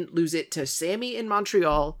he didn't lose it to Sami in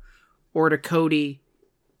Montreal or to Cody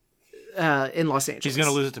in Los Angeles. He's going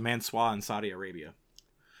to lose it to Mansoor in Saudi Arabia.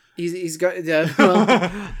 He's got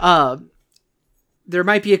there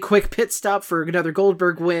might be a quick pit stop for another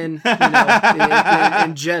Goldberg win,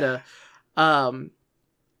 in Jeddah.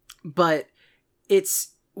 But it's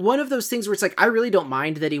one of those things where it's like, I really don't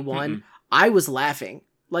mind that he won. Mm-mm. I was laughing.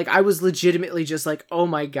 Like, I was legitimately just like, oh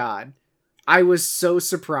my God. I was so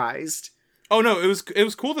surprised. Oh no, it was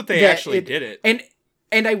cool that they actually did it.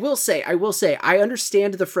 And I will say, I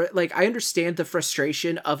understand the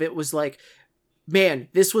frustration of it. Was like, man,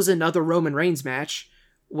 this was another Roman Reigns match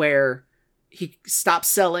where he stopped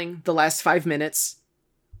selling the last 5 minutes,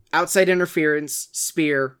 outside interference,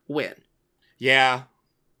 spear, win. Yeah.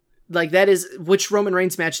 Like, that is, which Roman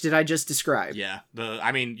Reigns match did I just describe? Yeah.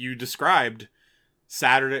 You described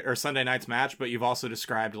Saturday or Sunday night's match, but you've also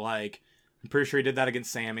described, like, I'm pretty sure he did that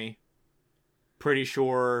against Sami. Pretty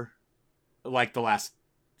sure, like, the last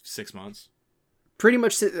 6 months. Pretty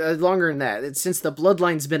much longer than that. Since the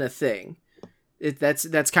bloodline's been a thing.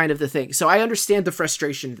 That's kind of the thing. So I understand the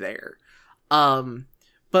frustration there.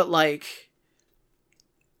 But, like,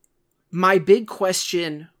 my big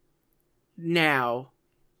question now,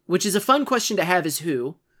 which is a fun question to have, is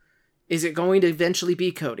who? Is it going to eventually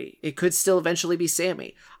be Cody? It could still eventually be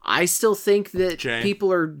Sami. I still think that Jay.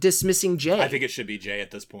 People are dismissing Jay. I think it should be Jay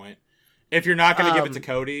at this point. If you're not going to give it to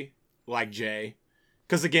Cody, like Jay.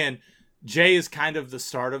 Because, again, Jay is kind of the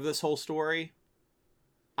start of this whole story.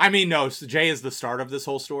 I mean, no, Jay is the start of this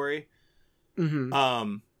whole story.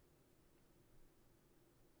 Mm-hmm.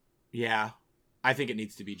 Yeah, I think it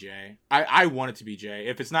needs to be Jay. I want it to be Jay.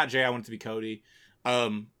 If it's not Jay, I want it to be Cody.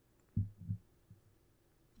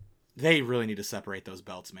 They really need to separate those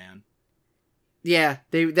belts, man. Yeah,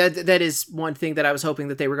 that is one thing that I was hoping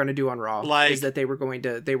that they were going to do on Raw. Like, is that they were going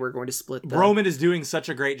to split the... Roman is doing such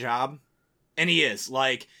a great job, and he is.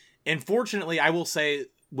 Like, unfortunately, I will say,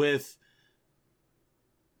 with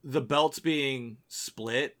the belts being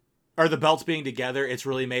split, or the belts being together, it's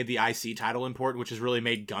really made the IC title important, which has really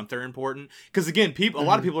made Gunther important. Because, again, a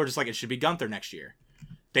lot of people are just like, it should be Gunther next year.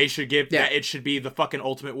 They should give that, it should be the fucking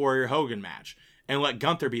Ultimate Warrior Hogan match. And let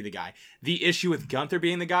Gunther be the guy. The issue with Gunther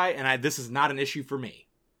being the guy, and this is not an issue for me.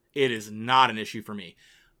 It is not an issue for me.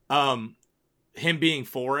 Him being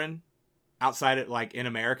foreign, outside of, like, in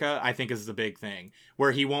America, I think is the big thing.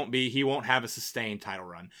 Where he won't have a sustained title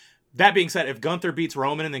run. That being said, if Gunther beats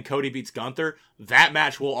Roman and then Cody beats Gunther, that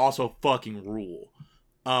match will also fucking rule.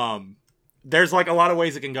 There's, like, a lot of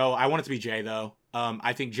ways it can go. I want it to be Jay, though.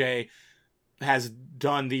 I think Jay has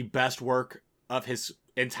done the best work of his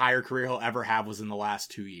entire career he'll ever have was in the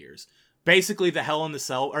last 2 years. Basically, the Hell in the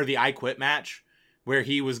Cell, or the I Quit match, where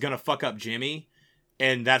he was going to fuck up Jimmy,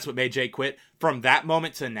 and that's what made Jay quit. From that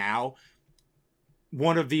moment to now,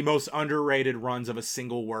 one of the most underrated runs of a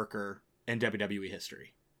single worker in WWE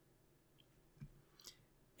history.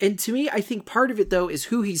 And to me, I think part of it, though, is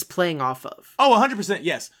who he's playing off of. Oh, 100%,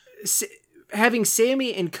 yes. Having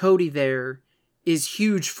Sami and Cody there is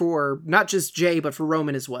huge for not just Jay, but for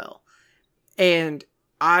Roman as well. And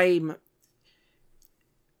I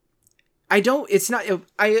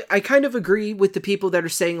kind of agree with the people that are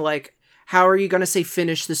saying, like, how are you going to say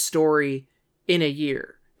finish the story in a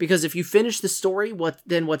year? Because if you finish the story,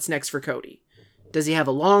 what's next for Cody? Does he have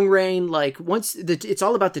a long reign? Like, it's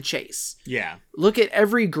all about the chase. Yeah. Look at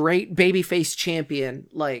every great babyface champion.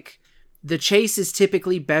 Like, the chase is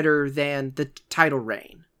typically better than the title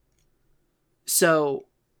reign. So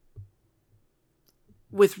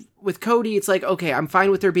with Cody, it's like, okay, I'm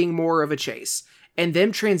fine with there being more of a chase. And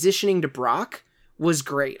them transitioning to Brock was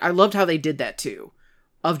great. I loved how they did that too.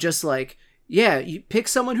 Of just like, yeah, you pick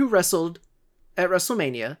someone who wrestled at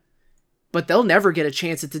WrestleMania, but they'll never get a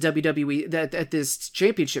chance at the WWE, at this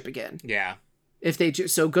championship again. Yeah. If they do,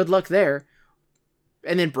 so good luck there.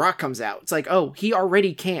 And then Brock comes out. It's like, oh, he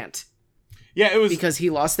already can't. Yeah, it was... Because he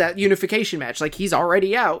lost that unification match. Like, he's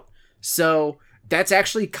already out. So that's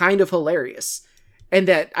actually kind of hilarious. And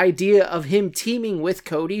that idea of him teaming with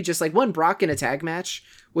Cody, just like one Brock in a tag match,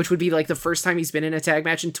 which would be like the first time he's been in a tag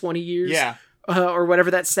match in 20 years. Yeah. Or whatever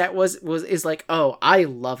that stat is like, oh, I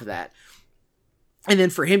love that. And then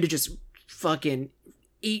for him to just fucking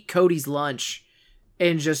eat Cody's lunch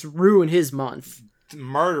and just ruin his month.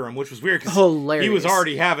 Murder him, which was weird because hilarious. He was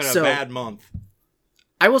already having a bad month.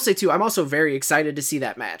 I will say too, I'm also very excited to see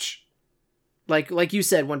that match. Like you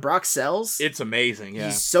said, when Brock sells, it's amazing. Yeah,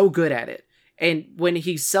 he's so good at it. And when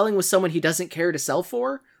he's selling with someone he doesn't care to sell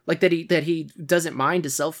for, like that he doesn't mind to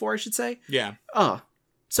sell for, I should say. Yeah. Oh,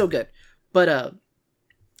 so good. But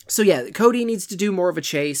so yeah, Cody needs to do more of a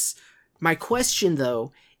chase. My question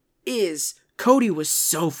though is, Cody was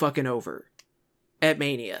so fucking over at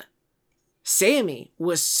Mania. Sammy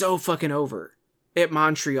was so fucking over at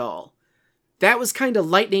Montreal. That was kind of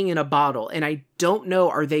lightning in a bottle, and I don't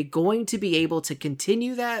know, are they going to be able to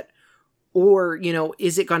continue that? Or, you know,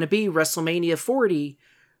 is it going to be WrestleMania 40?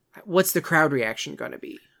 What's the crowd reaction going to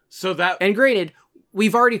be? So that, and granted,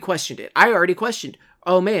 we've already questioned it. I already questioned,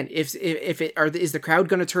 oh man, is the crowd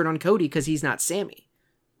going to turn on Cody because he's not Sammy?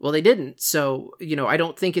 Well, they didn't. So, you know, I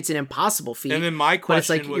don't think it's an impossible feat. And then my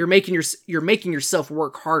question, but it's like you're making yourself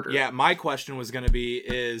work harder. Yeah, my question was going to be,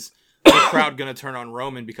 is the crowd going to turn on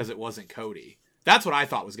Roman because it wasn't Cody? That's what I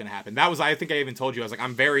thought was going to happen. I think I even told you, I was like,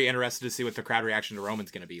 I'm very interested to see what the crowd reaction to Roman's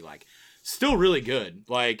going to be like. Still really good.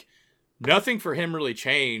 Like, nothing for him really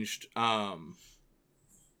changed from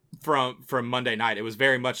Monday night. It was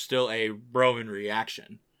very much still a Roman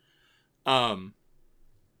reaction.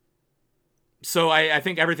 So I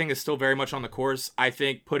think everything is still very much on the course. I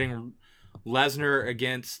think putting Lesnar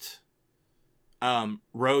against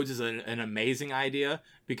Rhodes is an amazing idea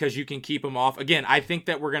because you can keep him off. Again, I think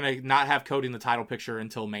that we're going to not have Cody in the title picture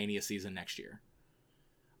until Mania season next year.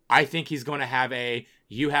 I think he's going to have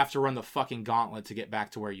you have to run the fucking gauntlet to get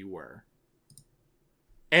back to where you were.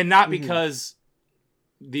 And not because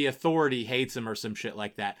the authority hates him or some shit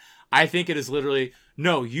like that. I think it is literally,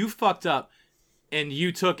 no, you fucked up and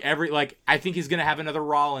you took I think he's going to have another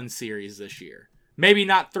Rollins series this year. Maybe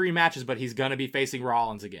not 3 matches, but he's going to be facing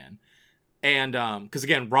Rollins again. And, because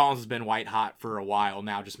again, Rollins has been white hot for a while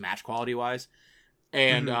now, just match quality wise.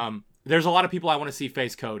 And, there's a lot of people I want to see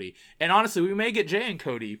face Cody. And honestly, we may get Jay and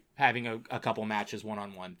Cody having a couple matches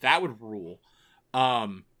one-on-one. That would rule.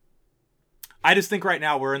 I just think right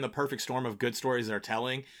now we're in the perfect storm of good stories that are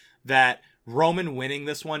telling that Roman winning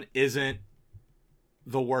this one isn't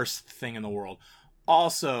the worst thing in the world.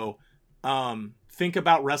 Also, think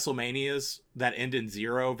about WrestleManias that end in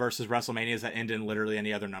 0 versus WrestleManias that end in literally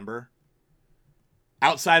any other number.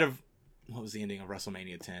 Outside of, what was the ending of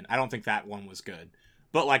WrestleMania 10? I don't think that one was good.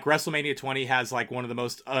 But like WrestleMania 20 has like one of the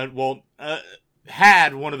most,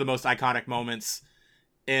 had one of the most iconic moments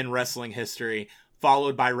in wrestling history,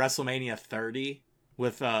 followed by WrestleMania 30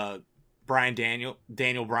 with Daniel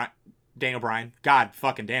Bryan. God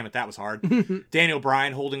fucking damn it, that was hard. Daniel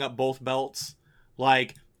Bryan holding up both belts.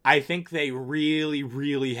 Like, I think they really,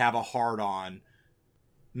 really have a hard on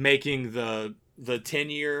making the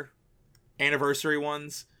 10-year anniversary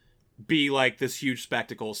ones be like this huge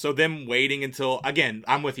spectacle. So them waiting until, again,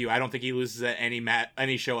 I'm with you. I don't think he loses at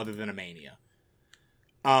any show other than a Mania.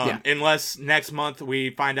 Unless next month we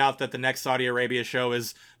find out that the next Saudi Arabia show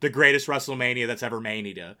is the greatest WrestleMania that's ever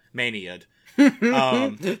mania'd.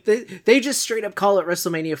 They just straight up call it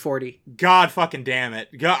WrestleMania 40. God fucking damn it.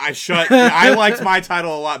 I liked my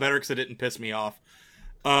title a lot better because it didn't piss me off.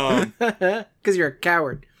 Because you're a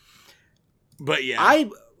coward. But yeah.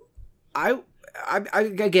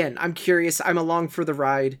 I'm curious. I'm along for the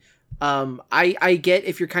ride. I get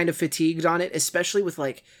if you're kind of fatigued on it, especially with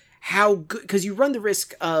like how good, because you run the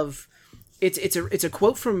risk of it's a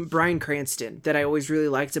quote from Bryan Cranston that I always really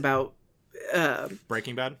liked about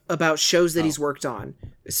Breaking Bad, about shows that he's worked on,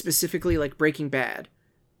 specifically like Breaking Bad.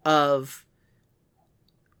 I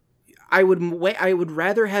would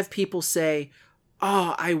rather have people say,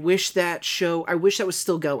 "Oh, I wish that was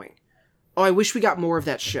still going. Oh, I wish we got more of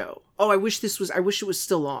that show. Oh, I wish it was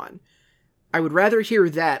still on." I would rather hear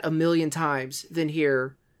that 1,000,000 times than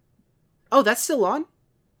hear, "Oh, that's still on?"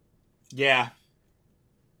 Yeah.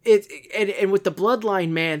 And with the Bloodline,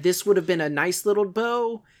 man, this would have been a nice little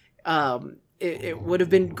bow. It would have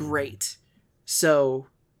been great. So,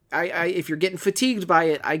 if you're getting fatigued by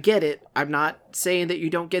it, I get it. I'm not saying that you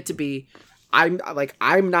don't get to be. I'm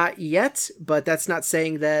not yet, but that's not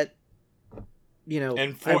saying that. You know,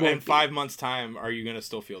 in 5 months' time, are you going to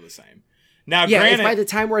still feel the same? Now, yeah. granted, If by the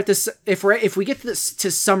time we're at this, if we get to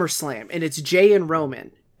SummerSlam and it's Jay and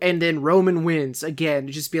Roman, and then Roman wins again,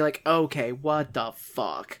 just be like, okay, what the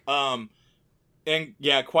fuck? And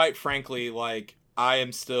yeah, quite frankly, like I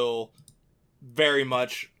am still very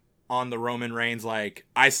much on the Roman Reigns. Like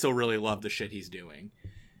I still really love the shit he's doing.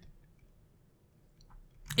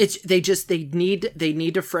 They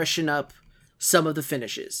need to freshen up some of the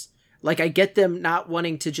finishes. Like, I get them not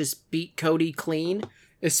wanting to just beat Cody clean,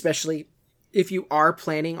 especially if you are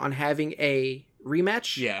planning on having a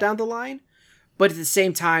rematch down the line. But at the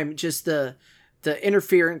same time, just the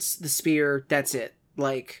interference, the spear, that's it.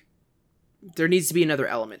 Like, there needs to be another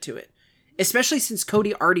element to it, especially since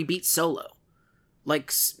Cody already beat Solo.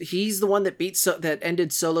 Like, he's the one that that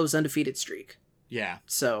ended Solo's undefeated streak. Yeah.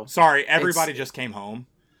 So sorry, everybody just came home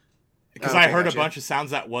because I heard gotcha. a bunch of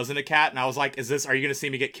sounds that wasn't a cat, and I was like, are you going to see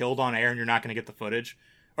me get killed on air and you're not going to get the footage?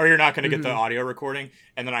 Or you're not going to get the audio recording?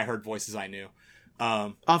 And then I heard voices I knew.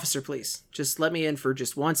 Officer, please, just let me in for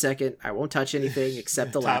just 1 second. I won't touch anything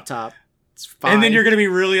except the laptop. It's fine. And then you're going to be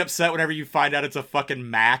really upset whenever you find out it's a fucking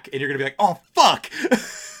Mac, and you're going to be like, oh, fuck!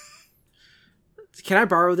 Can I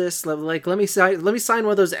borrow this? Like, let me sign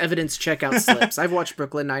one of those evidence checkout slips. I've watched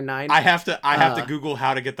Brooklyn Nine-Nine. I have to Google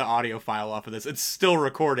how to get the audio file off of this. It's still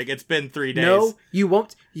recording. It's been 3 days. No, you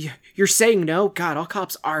won't. You're saying no? God, all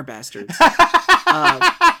cops are bastards.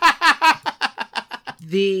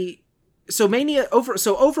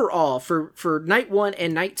 Overall for night 1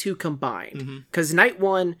 and night 2 combined, because night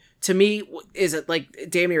 1 to me is like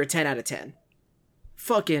damn near a 10 out of 10.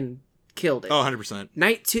 Fucking killed it. Oh, 100%.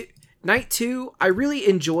 Night 2, I really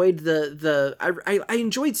enjoyed I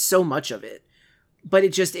enjoyed so much of it, but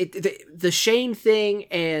the Shane thing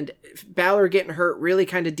and Balor getting hurt really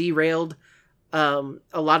kind of derailed a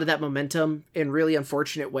lot of that momentum in really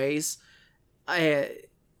unfortunate ways.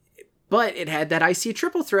 But it had that IC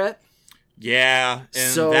triple threat. Yeah,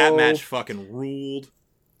 and that match fucking ruled.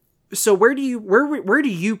 So where do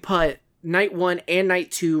you put night 1 and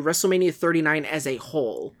night 2 WrestleMania 39 as a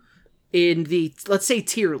whole in the, let's say,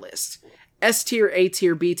 tier list? S tier, A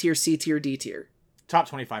tier, B tier, C tier, D tier. Top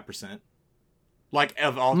 25%. Like,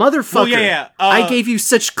 of all... Motherfucker. Well, yeah. I gave you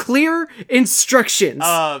such clear instructions.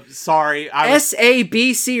 Sorry. S, A,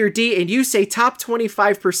 B, C, or D, and you say top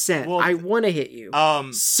 25%. Well, I want to hit you.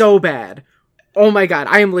 So bad. Oh my god,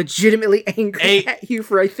 I am legitimately angry at you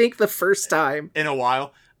for, I think, the first time. In a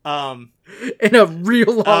while. In a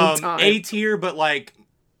real long time. A tier, but, like,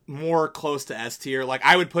 more close to S tier. Like,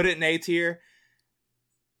 I would put it in A tier.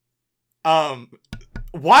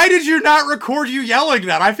 Why did you not record you yelling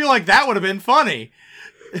that? I feel like that would have been funny.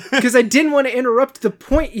 Because I didn't want to interrupt the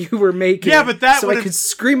point you were making. Yeah, but that so I could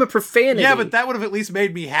scream a profanity. Yeah, but that would have at least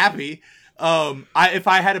made me happy. If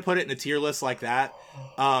I had to put it in a tier list like that,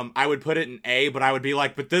 I would put it in A, but I would be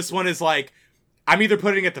like, but this one is like, I'm either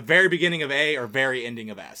putting it at the very beginning of A or very ending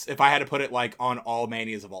of S. If I had to put it like on all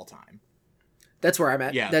manias of all time. That's where I'm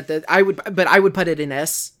at. Yeah. I would put it in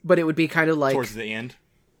S, but it would be kind of like towards the end.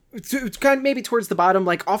 It's kind of maybe towards the bottom,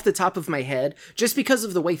 like off the top of my head, just because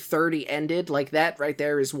of the way 30 ended. Like that right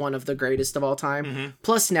there is one of the greatest of all time. Mm-hmm.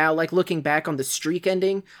 Plus now, like looking back on the streak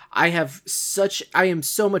ending, I am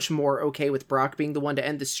so much more okay with Brock being the one to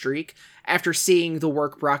end the streak after seeing the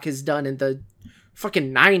work Brock has done in the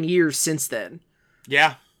fucking 9 years since then.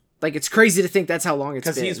 Yeah. Like, it's crazy to think that's how long it's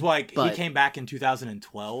been. Because he's like, he came back in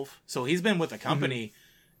 2012. So he's been with the company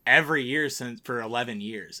every year for 11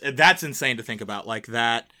 years. That's insane to think about. Like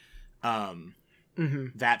that.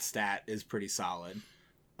 That stat is pretty solid.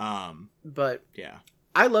 But yeah,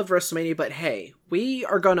 I love WrestleMania, but hey,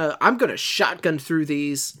 I'm gonna shotgun through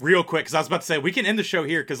these real quick, because I was about to say we can end the show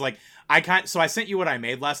here, because like so I sent you what I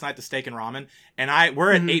made last night, the steak and ramen, and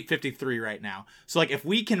we're at 8:53 right now. So like if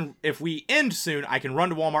we end soon, I can run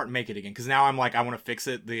to Walmart and make it again, because now I'm like, I want to fix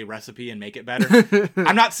the recipe and make it better.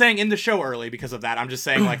 I'm not saying end the show early because of that. I'm just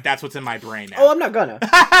saying like that's what's in my brain now. Oh, I'm not gonna.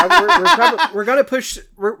 we're gonna push.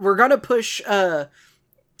 We're gonna push.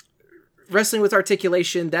 Wrestling with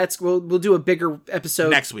Articulation. We'll do a bigger episode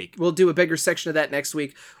next week. We'll do a bigger section of that next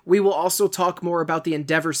week. We will also talk more about the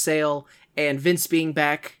Endeavor sale and Vince being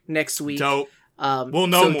back next week. Dope. We'll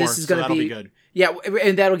know more. This is going to be good. Yeah,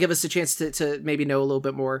 and that'll give us a chance to maybe know a little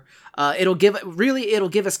bit more. It'll give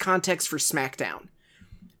us context for SmackDown.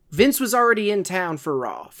 Vince was already in town for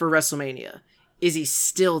Raw for WrestleMania. Is he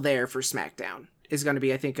still there for SmackDown? Is going to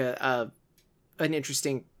be, I think, an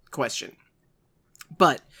interesting question.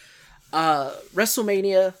 But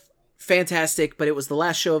WrestleMania, fantastic, but it was the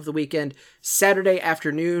last show of the weekend. Saturday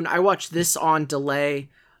afternoon, I watched this on delay,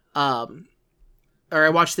 or I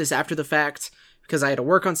watched this after the fact because I had to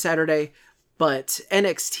work on Saturday, but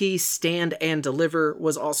NXT Stand and Deliver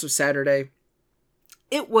was also Saturday.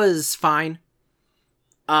 It was fine.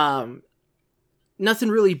 Nothing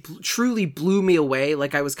really truly blew me away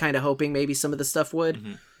like I was kind of hoping maybe some of the stuff would.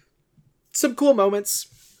 Mm-hmm. Some cool moments.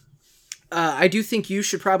 I do think you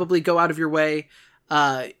should probably go out of your way.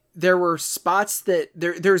 There were spots that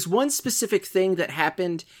there's one specific thing that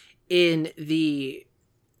happened in the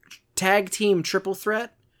tag team triple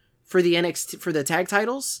threat for the NXT for the tag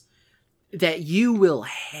titles that you will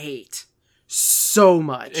hate so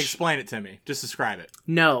much. Explain it to me. Just describe it.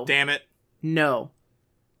 No. Damn it. No.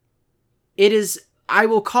 It is, I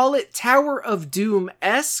will call it Tower of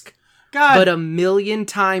Doom-esque. but a million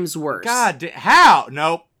times worse. How?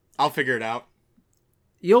 Nope. I'll figure it out.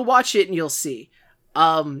 You'll watch it and you'll see.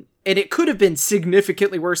 And it could have been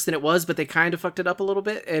significantly worse than it was, but they kind of fucked it up a little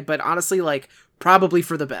bit. But honestly, like, probably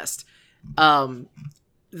for the best.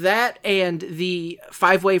 That and the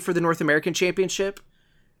 5-way for the North American Championship,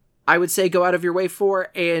 I would say go out of your way for.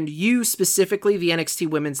 And you specifically, the NXT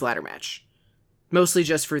Women's Ladder match. Mostly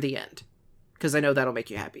just for the end. Because I know that'll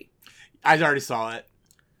make you happy. I already saw it.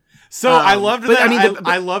 So I loved that.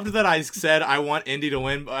 I loved that I said I want Indy to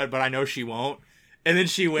win, but I know she won't. And then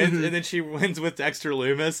she wins, and then she wins with Dexter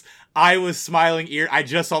Lumis. I was smiling ear. I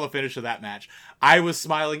just saw the finish of that match. I was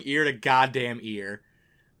smiling ear to goddamn ear.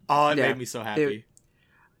 Oh, it made me so happy.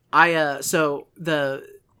 So the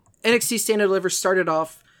NXT Stand and Deliver started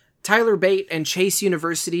off. Tyler Bate and Chase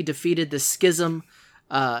University defeated the Schism.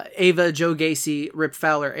 Ava, Joe Gacy, Rip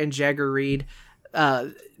Fowler, and Jagger Reed.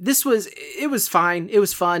 It was fine. It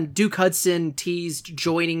was fun. Duke Hudson teased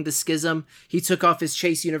joining the Schism. He took off his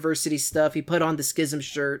Chase University stuff. He put on the Schism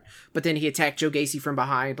shirt, but then he attacked Joe Gacy from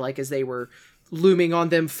behind, like as they were looming on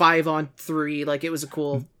them 5-on-3. Like it was a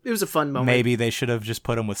fun moment. Maybe they should have just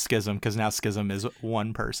put him with Schism because now Schism is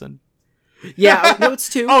one person. Yeah, no, it's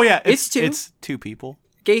two. Oh yeah, it's two. It's two people.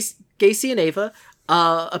 Gacy and Ava.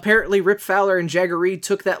 Apparently Rip Fowler and Jagger Reed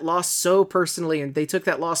took that loss so personally, and they took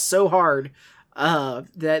that loss so hard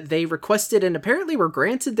that they requested and apparently were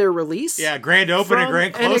granted their release. Yeah, grand open and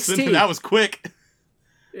grand closing. NXT. That was quick.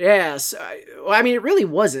 Yes. I mean, it really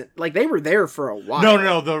wasn't. Like, they were there for a while.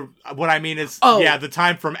 No. What I mean is, the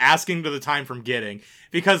time from asking to the time from getting.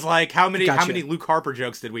 Because, like, how many Luke Harper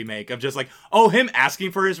jokes did we make of just like, him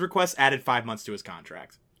asking for his request added 5 months to his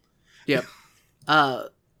contract? Yep.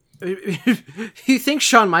 You think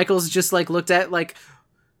Shawn Michaels just, like, looked at, like,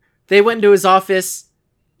 they went into his office,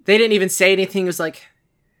 they didn't even say anything, it was like,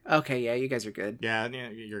 okay, yeah, you guys are good. Yeah,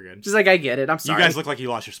 you're good. Just like, I get it, I'm sorry. You guys look like you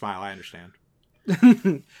lost your smile, I understand.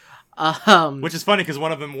 Which is funny, because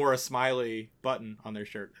one of them wore a smiley button on their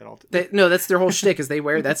shirt at all times. No, that's their whole shtick, is they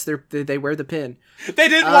wear the pin. They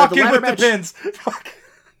didn't walk in with the pins!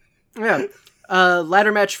 Yeah.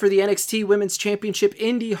 Ladder match for the NXT Women's Championship.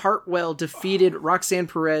 Indy Hartwell defeated Roxanne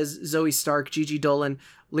Perez, Zoe Stark, Gigi Dolan,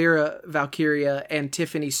 Lyra Valkyria, and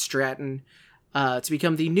Tiffany Stratton to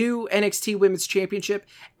become the new NXT Women's Championship.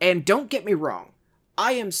 And don't get me wrong,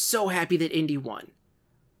 I am so happy that Indy won.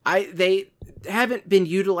 They haven't been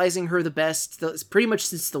utilizing her the best pretty much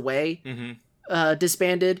since the Way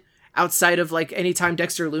disbanded. Outside of like anytime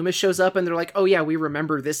Dexter Lumis shows up and they're like, oh yeah, we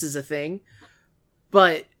remember this is a thing.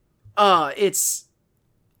 But this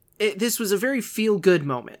was a very feel good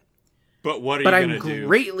moment. But what are you gonna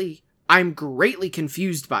do? I'm greatly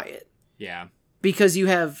confused by it. Yeah, because you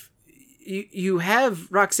have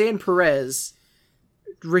Roxanne Perez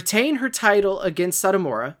retain her title against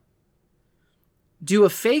Satomura, do a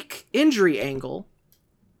fake injury angle,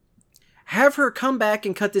 have her come back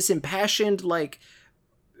and cut this impassioned like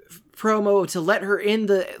promo to let her in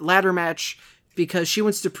the ladder match because she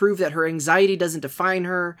wants to prove that her anxiety doesn't define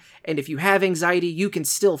her, and if you have anxiety, you can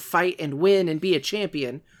still fight and win and be a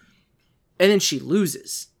champion. And then she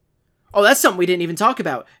loses. Oh, that's something we didn't even talk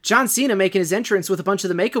about. John Cena making his entrance with a bunch of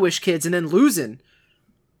the Make-A-Wish kids and then losing.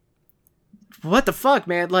 What the fuck,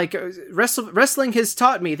 man? Like, wrestling has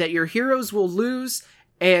taught me that your heroes will lose,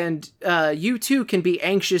 and you too can be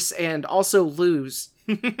anxious and also lose.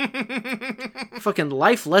 Fucking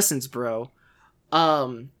life lessons, bro.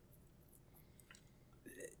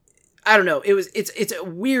 I don't know. It's a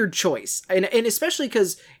weird choice, and especially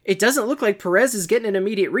because it doesn't look like Perez is getting an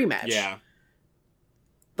immediate rematch. Yeah,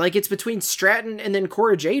 like it's between Stratton and then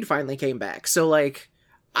Cora Jade finally came back. So like,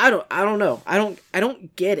 I don't know. I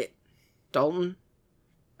don't get it, Dalton.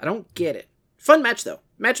 I don't get it. Fun match though.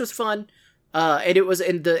 Match was fun, and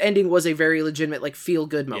the ending was a very legitimate like feel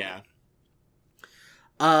good moment.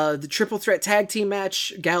 Yeah. The triple threat tag team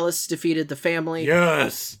match. Gallus defeated the family.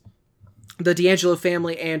 Yes. The D'Angelo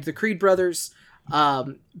family and the Creed brothers,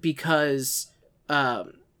 because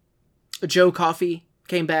Joe Coffey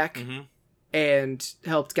came back and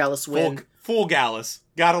helped Gallus win. Full Gallus.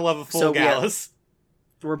 Gotta love a full Gallus.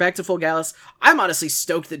 Yeah, we're back to full Gallus. I'm honestly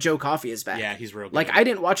stoked that Joe Coffey is back. Yeah, he's real good. Like, I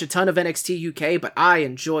didn't watch a ton of NXT UK, but I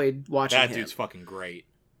enjoyed watching him. That dude's fucking great.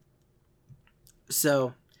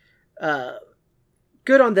 So,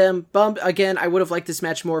 good on them. Bummed again. I would have liked this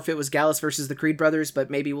match more if it was Gallus versus the Creed brothers, but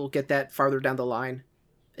maybe we'll get that farther down the line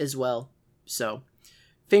as well. So,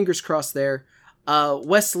 fingers crossed there.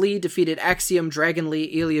 Wes Lee defeated Axiom, Dragon Lee,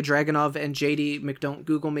 Ilya Dragunov, and JD McDon't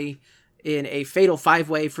Google Me in a fatal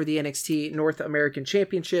 5-way for the NXT North American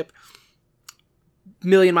Championship.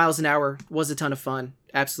 Million miles an hour was a ton of fun.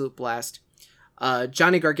 Absolute blast.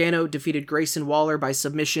 Johnny Gargano defeated Grayson Waller by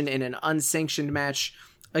submission in an unsanctioned match.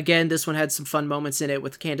 Again, this one had some fun moments in it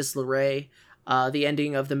with Candice LeRae. The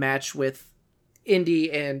ending of the match with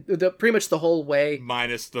Indy and pretty much the whole way.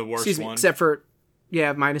 Minus the worst one. Except for,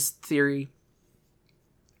 minus Theory.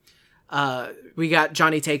 We got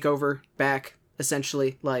Johnny Takeover back,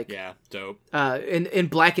 essentially. Yeah, dope. In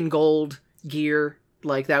black and gold gear.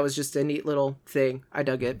 That was just a neat little thing. I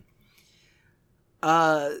dug it.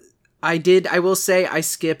 I will say I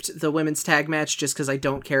skipped the women's tag match just because I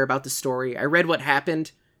don't care about the story. I read what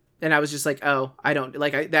happened, and I was just like, oh, I don't...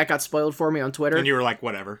 that got spoiled for me on Twitter. And you were like,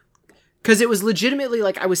 whatever. Because it was legitimately,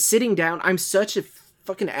 I was sitting down. I'm such a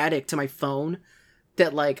fucking addict to my phone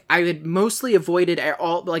that, I had mostly avoided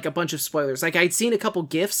all, a bunch of spoilers. I'd seen a couple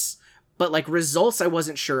GIFs, but, results I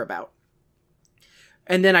wasn't sure about.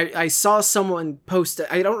 And then I saw someone post...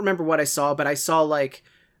 I don't remember what I saw, but I saw,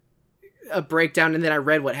 a breakdown, and then I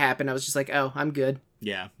read what happened. I was just like, oh, I'm good.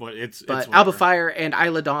 Yeah, well, it's Alba Fire and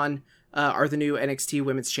Isla Dawn are the new NXT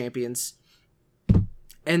Women's Champions.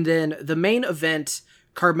 And then the main event,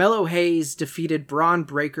 Carmelo Hayes defeated Braun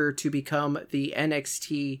Breaker to become the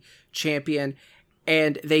NXT champion.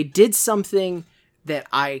 And they did something that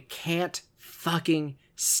I can't fucking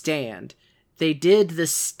stand. They did the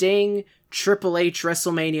Sting Triple H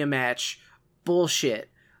WrestleMania match bullshit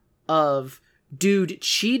of dude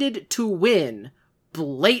cheated to win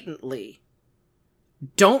blatantly.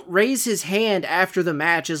 Don't raise his hand after the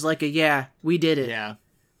match as we did it. Yeah.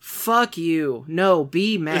 Fuck you. No,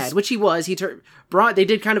 be mad. Which he was. He turned Braun. They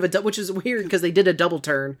did kind of which is weird because they did a double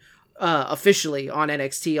turn officially on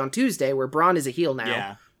NXT on Tuesday where Braun is a heel now.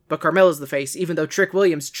 Yeah. But Carmelo's the face, even though Trick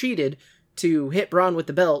Williams cheated to hit Braun with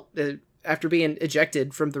the belt after being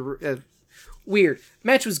ejected from the weird.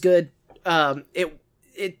 Match was good.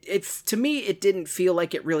 It to me, it didn't feel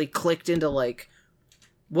like it really clicked into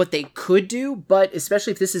what they could do, but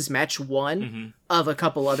especially if this is match one of a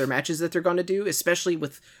couple other matches that they're going to do, especially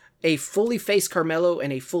with a fully face Carmelo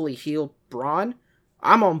and a fully heel Braun,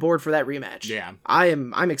 I'm on board for that rematch. Yeah.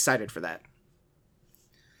 I'm excited for that.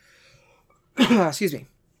 Excuse me.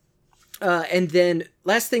 And then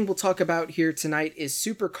last thing we'll talk about here tonight is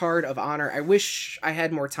Supercard of Honor. I wish I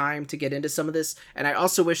had more time to get into some of this, and I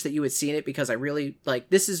also wish that you had seen it because I really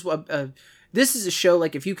this is a show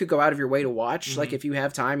if you could go out of your way to watch, if you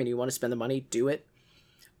have time and you want to spend the money, do it.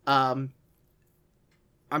 Takeshita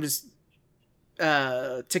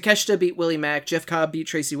beat Willie Mack, Jeff Cobb beat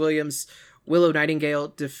Tracy Williams, Willow Nightingale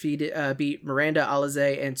beat Miranda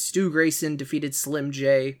Alizé, and Stu Grayson defeated Slim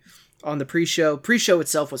J on the pre-show. Pre-show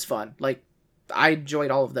itself was fun. I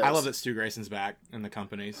enjoyed all of those. I love that Stu Grayson's back in the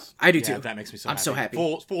companies. I do too. That makes me so happy. I'm so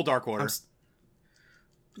happy. Full Dark Order.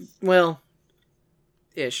 Well,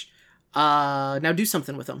 ish. Now do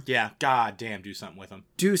something with them. Yeah, god damn, do something with them.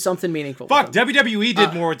 Do something meaningful. Fuck, WWE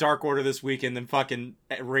did more with Dark Order this weekend than fucking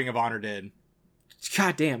Ring of Honor did.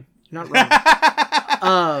 God damn, you're not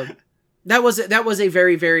wrong. That was a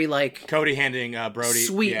very, very Cody handing Brody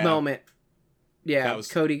sweet moment. Yeah,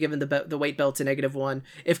 Cody giving the weight belt to -1.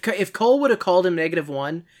 If Cole would have called him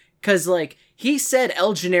 -1, because he said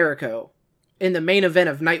El Generico in the main event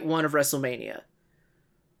of night 1 of WrestleMania,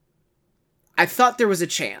 I thought there was a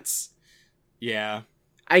chance. Yeah,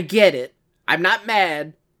 I get it. I'm not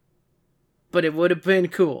mad, but it would have been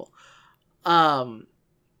cool. El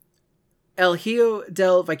Hijo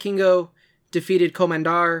del Vikingo defeated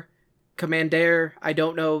Commander, I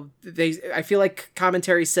don't know. I feel like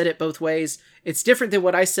commentary said it both ways. It's different than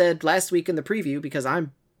what I said last week in the preview because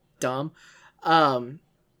I'm dumb.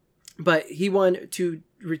 But he won to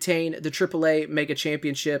retain the AAA Mega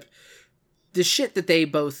Championship. The shit that they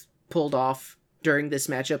both pulled off during this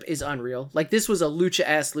matchup is unreal. This was a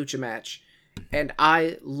lucha match. And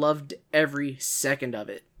I loved every second of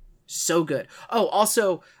it. So good. Oh,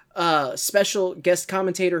 also... special guest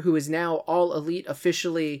commentator who is now All Elite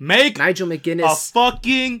officially. Make Nigel McGuinness a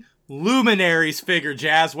fucking Luminaries figure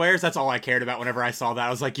Jazz wears. That's all I cared about whenever I saw that. I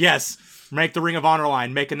was like, yes, make the Ring of Honor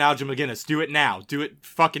line, make a Nigel McGuinness, do it now, do it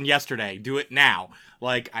fucking yesterday, do it now.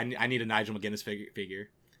 I need a Nigel McGuinness figure.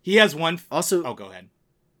 He has one. Also, oh, go ahead.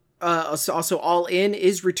 Also, All In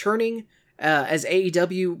is returning. As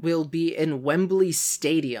AEW will be in Wembley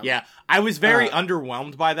Stadium. Yeah, I was very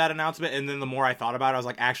underwhelmed by that announcement, and then the more I thought about it, I was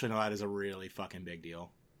like, actually, no, that is a really fucking big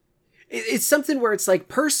deal. It's something where it's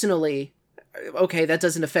personally, okay, that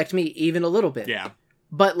doesn't affect me even a little bit. Yeah.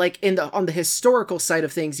 But on the historical side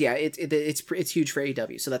of things, yeah, it's huge for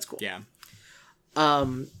AEW, so that's cool. Yeah.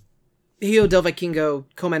 Hijo del Vikingo,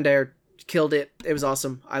 Commander, killed it. It was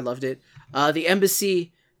awesome. I loved it. The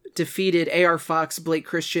Embassy defeated AR Fox, Blake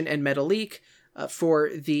Christian, and Metalik for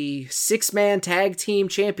the 6-man tag team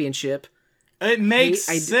championship. It makes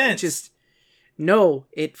sense. No,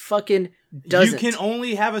 it fucking doesn't. You can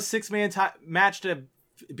only have a 6-man match to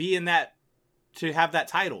be in that, to have that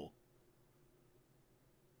title.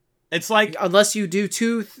 It's like, unless you do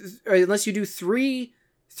unless you do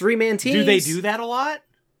three-man teams. Do they do that a lot?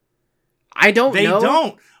 I don't know. They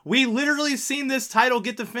don't. We literally seen this title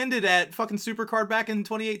get defended at fucking Supercard back in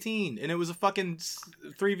 2018, and it was a fucking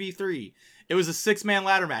 3v3. It was a 6-man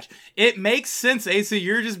ladder match. It makes sense, Asa.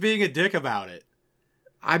 You're just being a dick about it.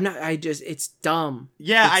 I'm not. It's dumb.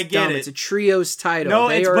 Yeah, it's I get dumb. it. It's a trios title. No,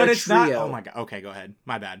 but it's trio. not. Oh my god. Okay, go ahead.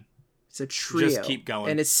 My bad. It's a trio. Just keep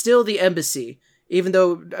going. And it's still the Embassy, even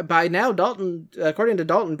though by now according to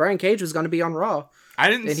Dalton, Brian Cage was going to be on Raw.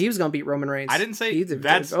 And he was going to beat Roman Reigns. I didn't say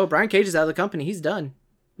that's. Oh, Brian Cage is out of the company. He's done.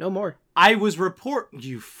 No more.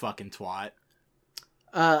 You fucking twat.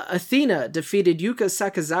 Athena defeated Yuka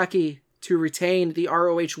Sakazaki to retain the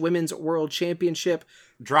ROH Women's World Championship.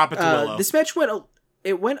 Drop it to Willow. This match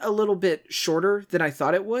went a little bit shorter than I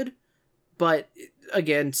thought it would, but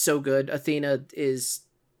again, so good. Athena is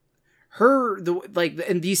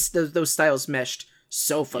and those styles meshed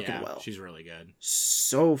so fucking well. She's really good.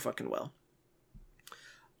 So fucking well.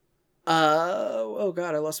 Oh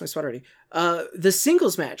god, I lost my spot already. The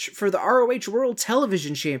singles match for the ROH World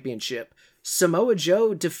Television Championship. Samoa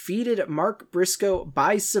Joe defeated Mark Briscoe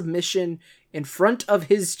by submission in front of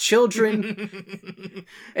his children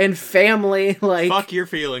and family. Like, fuck your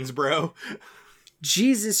feelings, bro.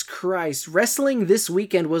 Jesus Christ. Wrestling this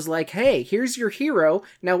weekend was like, hey, here's your hero.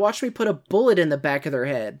 Now watch me put a bullet in the back of their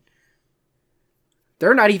head.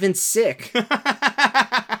 They're not even sick.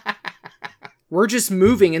 We're just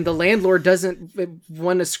moving and the landlord doesn't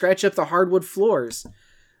want to scratch up the hardwood floors.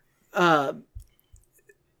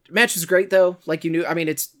 Match was great though. Like, you knew, I mean,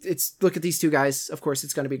 it's look at these two guys. Of course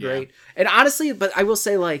it's going to be great. Yeah. And honestly, but I will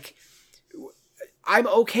say, like, I'm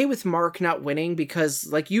okay with Mark not winning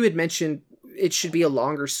because, like you had mentioned, it should be a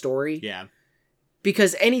longer story. Yeah.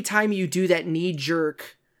 Because anytime you do that knee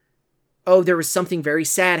jerk, oh, there was something very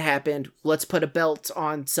sad happened, let's put a belt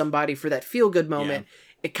on somebody for that feel good moment. Yeah.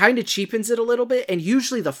 It kind of cheapens it a little bit, and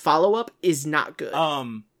usually the follow-up is not good.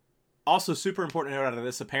 Also, super important note out of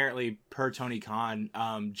this, apparently, per Tony Khan,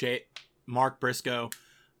 Mark Briscoe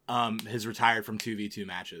has retired from 2v2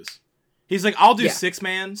 matches. He's like, I'll do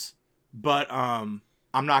 6-mans, but I'm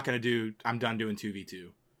done doing 2v2.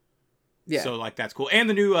 Yeah. So, like, that's cool. And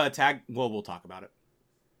the new tag, well, we'll talk about it.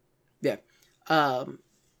 Yeah.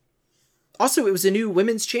 Also, it was a new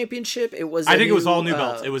women's championship. It was. I think it was all new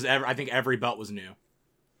belts. It was. I think every belt was new.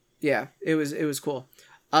 Yeah, it was cool.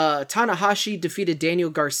 Tanahashi defeated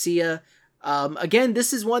Daniel Garcia. Again,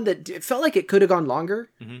 this is one that it felt like it could have gone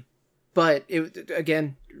longer, but it,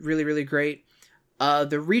 again, really, really great.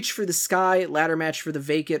 The Reach for the Sky ladder match for the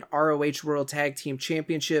vacant ROH World Tag Team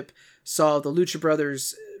Championship saw the Lucha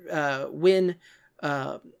Brothers win,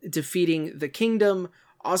 defeating the Kingdom,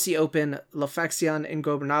 Aussie Open, La Facción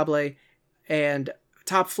Ingobernable, and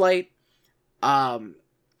Top Flight.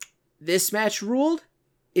 This match ruled.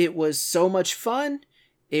 It was so much fun.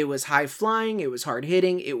 It was high flying. It was hard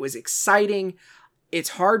hitting. It was exciting.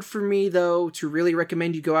 It's hard for me, though, to really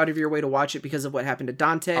recommend you go out of your way to watch it because of what happened to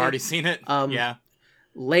Dante. Already seen it. Yeah.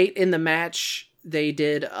 Late in the match, they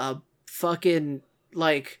did a fucking,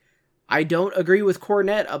 like, I don't agree with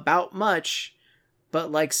Cornette about much,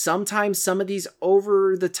 but, like, sometimes some of these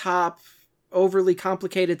over-the-top, overly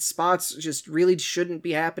complicated spots just really shouldn't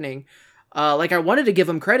be happening. Like, I wanted to give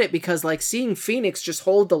him credit because, like, seeing Phoenix just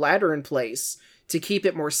hold the ladder in place to keep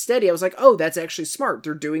it more steady, I was like, oh, that's actually smart.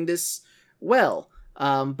 They're doing this well.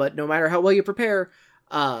 But no matter how well you prepare,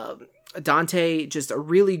 Dante, just a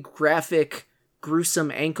really graphic,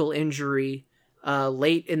 gruesome ankle injury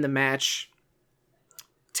late in the match.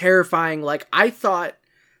 Terrifying. Like, I thought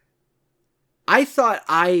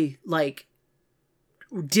I, like,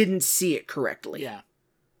 didn't see it correctly. Yeah.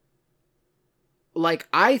 Like,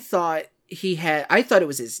 I thought it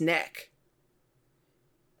was his neck.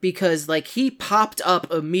 Because, like, he popped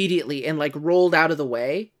up immediately and, like, rolled out of the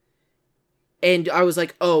way. And I was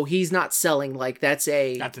like, oh, he's not selling. Like, that's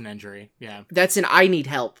an injury. Yeah. That's an I need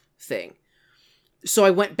help thing. So I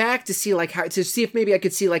went back to see if maybe I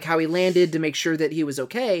could see, like, how he landed to make sure that he was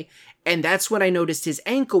okay. And that's when I noticed his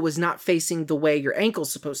ankle was not facing the way your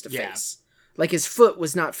ankle's supposed to face. Like, his foot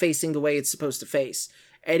was not facing the way it's supposed to face.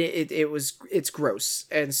 And it's gross.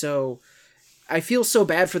 And so I feel so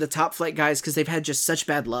bad for the Top Flight guys because they've had just such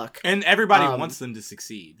bad luck. And everybody wants them to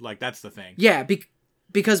succeed. Like, that's the thing. Yeah,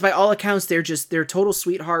 because by all accounts, they're total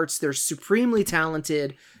sweethearts. They're supremely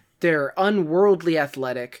talented. They're unworldly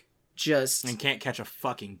athletic. And can't catch a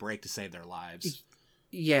fucking break to save their lives.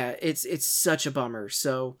 Yeah, it's such a bummer.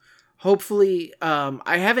 So hopefully,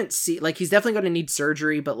 I haven't seen, like, he's definitely going to need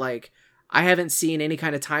surgery, but like, I haven't seen any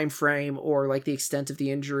kind of time frame or like the extent of the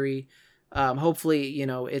injury. Hopefully, you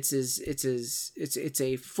know, it's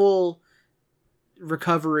a full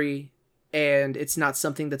recovery, and it's not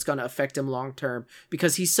something that's going to affect him long term,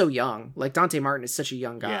 because he's so young. Like, Dante Martin is such a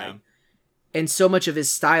young guy. Yeah. And so much of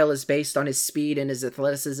his style is based on his speed and his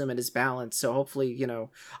athleticism and his balance. So hopefully, you know,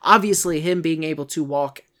 obviously him being able to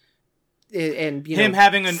walk and you him know,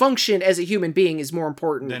 having a function as a human being is more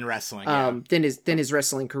important than wrestling, than his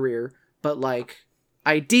wrestling career. But like,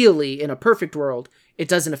 ideally, in a perfect world, it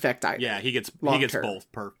doesn't affect either. Yeah, he gets term. both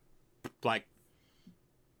like.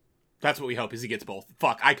 That's what we hope, is he gets both.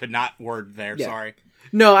 Fuck, I could not word there. Yeah. Sorry.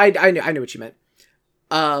 No, I knew what you meant.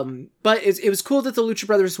 But it was cool that the Lucha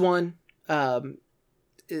Brothers won.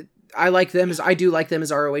 I like them I do like them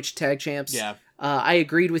as ROH tag champs. Yeah. I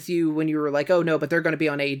agreed with you when you were like, oh no, but they're going to be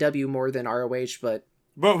on AEW more than ROH. But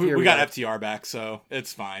we got FTR back, so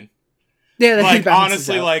it's fine. Yeah, like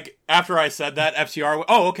honestly, like after I said that, FTR.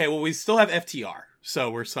 Oh, okay. Well, we still have FTR, so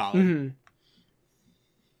we're solid. Mm-hmm.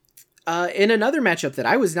 In another matchup that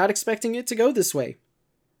I was not expecting it to go this way,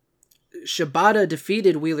 Shibata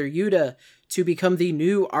defeated Wheeler Yuta to become the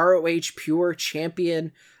new ROH Pure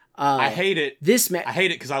Champion. I hate it. I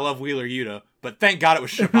hate it because I love Wheeler Yuta, but thank God it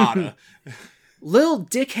was Shibata. Lil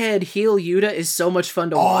dickhead heel Yuta is so much fun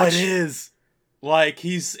to watch. Oh, it is. Like,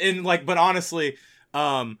 he's in, like, but honestly,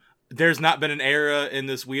 there's not been an era in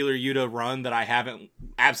this Wheeler Yuta run that I haven't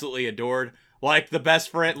absolutely adored. Like, the best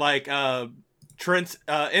friend, like, Trent's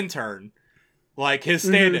intern. Like, his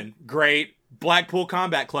stand-in, great. Blackpool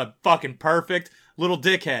Combat Club, fucking perfect. Little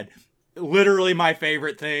dickhead, literally my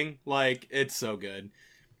favorite thing. Like, it's so good.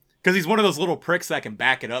 Because he's one of those little pricks that can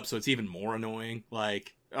back it up, so it's even more annoying.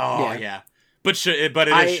 Like, oh, yeah. But it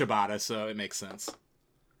is Shibata, so it makes sense.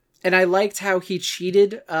 And I liked how he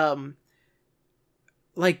cheated,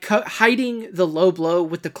 like hiding the low blow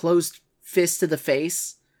with the closed fist to the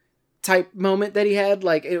face type moment that he had.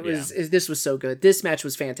 Like, this was so good. This match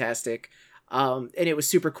was fantastic. And it was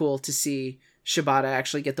super cool to see Shibata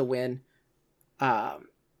actually get the win.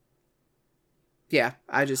 Yeah,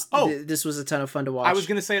 this was a ton of fun to watch. I was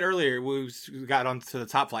going to say it earlier. We got onto the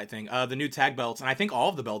Top Flight thing. The new tag belts, and I think all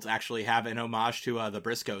of the belts actually have an homage to the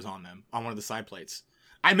Briscoes on them, on one of the side plates.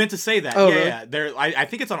 I meant to say that. Oh, yeah, really? I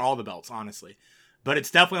think it's on all the belts, honestly. But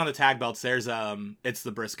it's definitely on the tag belts. There's it's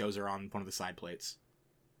the Briscoes are on one of the side plates.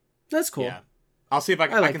 That's cool. Yeah. I'll see if I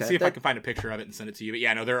can see if I can find a picture of it and send it to you. But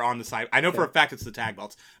yeah, no, they're on the side. I know for a fact it's the tag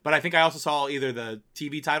belts. But I think I also saw either the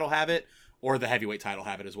TV title have it or the heavyweight title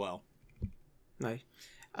have it as well. Nice.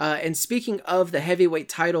 And speaking of the heavyweight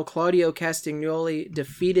title, Claudio Castagnoli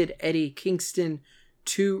defeated Eddie Kingston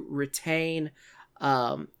to retain.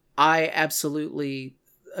 I absolutely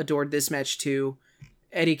adored this match too.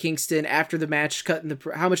 Eddie Kingston, after the match, cutting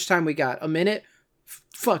how much time we got? A minute?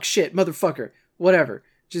 Fuck, shit, motherfucker. Whatever.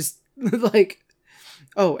 Just like,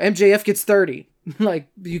 oh, MJF gets 30. Like,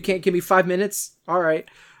 you can't give me 5 minutes? All right.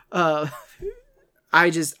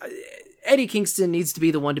 Eddie Kingston needs to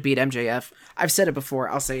be the one to beat MJF. I've said it before.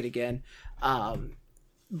 I'll say it again.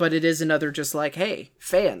 But it is another just like, hey,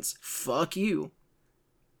 fans, fuck you.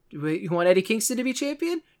 You want Eddie Kingston to be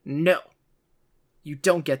champion? No. You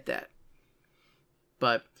don't get that.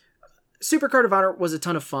 But Supercard of Honor was a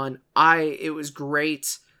ton of fun. It was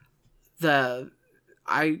great.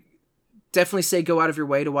 I definitely say go out of your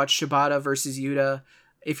way to watch Shibata versus Yuta.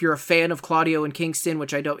 If you're a fan of Claudio and Kingston,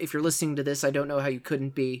 which I don't, if you're listening to this, I don't know how you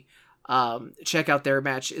couldn't be. Check out their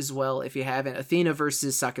match as well if you haven't. Athena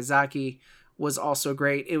versus Sakazaki was also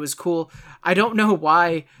great. It was cool. I don't know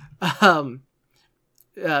why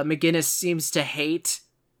McGuinness seems to hate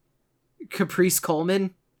Caprice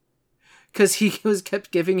Coleman, because he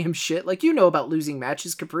kept giving him shit. Like, you know about losing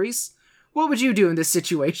matches, Caprice. What would you do in this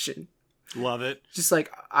situation? Love it. Just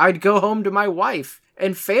like, I'd go home to my wife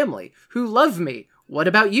and family who love me. What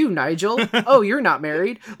about you, Nigel? Oh, you're not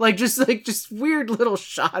married. Just weird little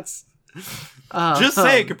shots. Just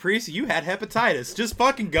say it, Caprice. You had hepatitis. Just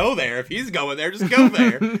fucking go there. If he's going there, just go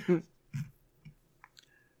there.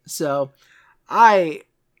 So,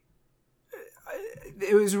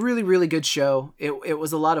 it was a really, really good show. It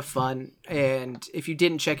was a lot of fun, and if you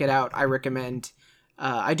didn't check it out, I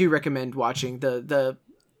do recommend watching the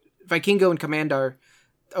Vikingo and Commandar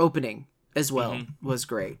opening as well. Was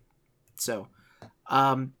great. So,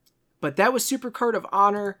 but that was Supercard of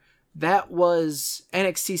Honor. That was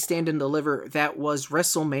NXT Stand and Deliver. That was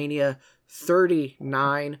WrestleMania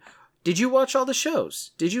 39. Did you watch all the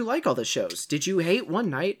shows? Did you like all the shows? Did you hate one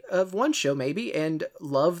night of one show maybe and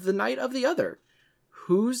love the night of the other?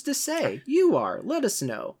 Who's to say? You are. Let us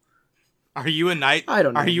know. Are you a night? I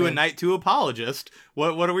don't know. Are you man. a night 2 apologist?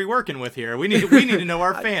 What are we working with here? We need to know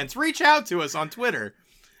our fans. Reach out to us on Twitter.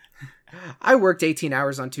 I worked 18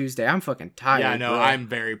 hours on Tuesday. I'm fucking tired. Yeah, no, bro. I'm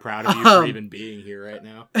very proud of you for even being here right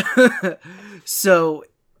now. So,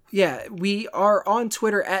 yeah, we are on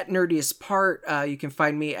Twitter at nerdiestpart. You can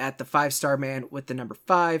find me at the 5-star man with the number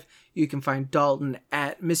 5. You can find Dalton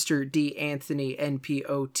at Mr. D Anthony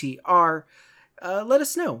NPOTR. Let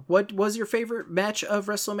us know, what was your favorite match of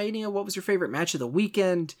WrestleMania? What was your favorite match of the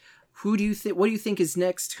weekend? What do you think is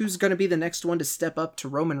next? Who's going to be the next one to step up to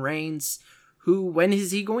Roman Reigns? When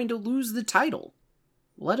is he going to lose the title?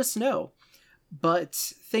 Let us know. But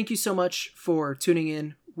thank you so much for tuning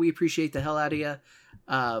in. We appreciate the hell out of you.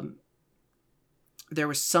 There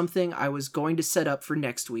was something I was going to set up for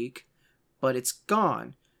next week, but it's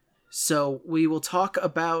gone. So we will talk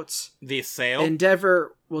about the sale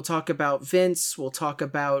Endeavor. We'll talk about Vince. We'll talk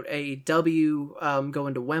about AEW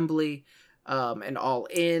going to Wembley and All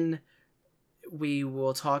In. We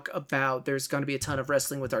will talk about, there's going to be a ton of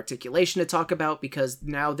wrestling with articulation to talk about, because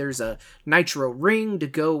now there's a Nitro ring to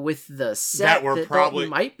go with the set that Dalton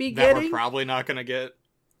might be getting. That we're probably not going to get.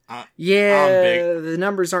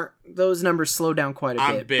 The those numbers slow down quite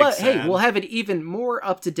a bit. But hey, we'll have an even more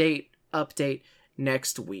up-to-date update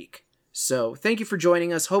next week. So thank you for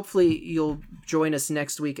joining us. Hopefully you'll join us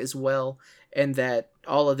next week as well, and that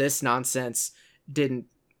all of this nonsense didn't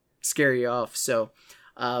scare you off. So,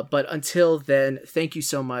 but until then, thank you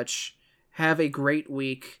so much. Have a great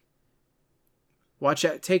week. Watch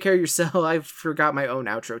out. Take care of yourself. I forgot my own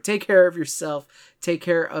outro. Take care of yourself. Take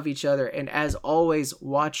care of each other. And as always,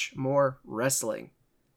 watch more wrestling.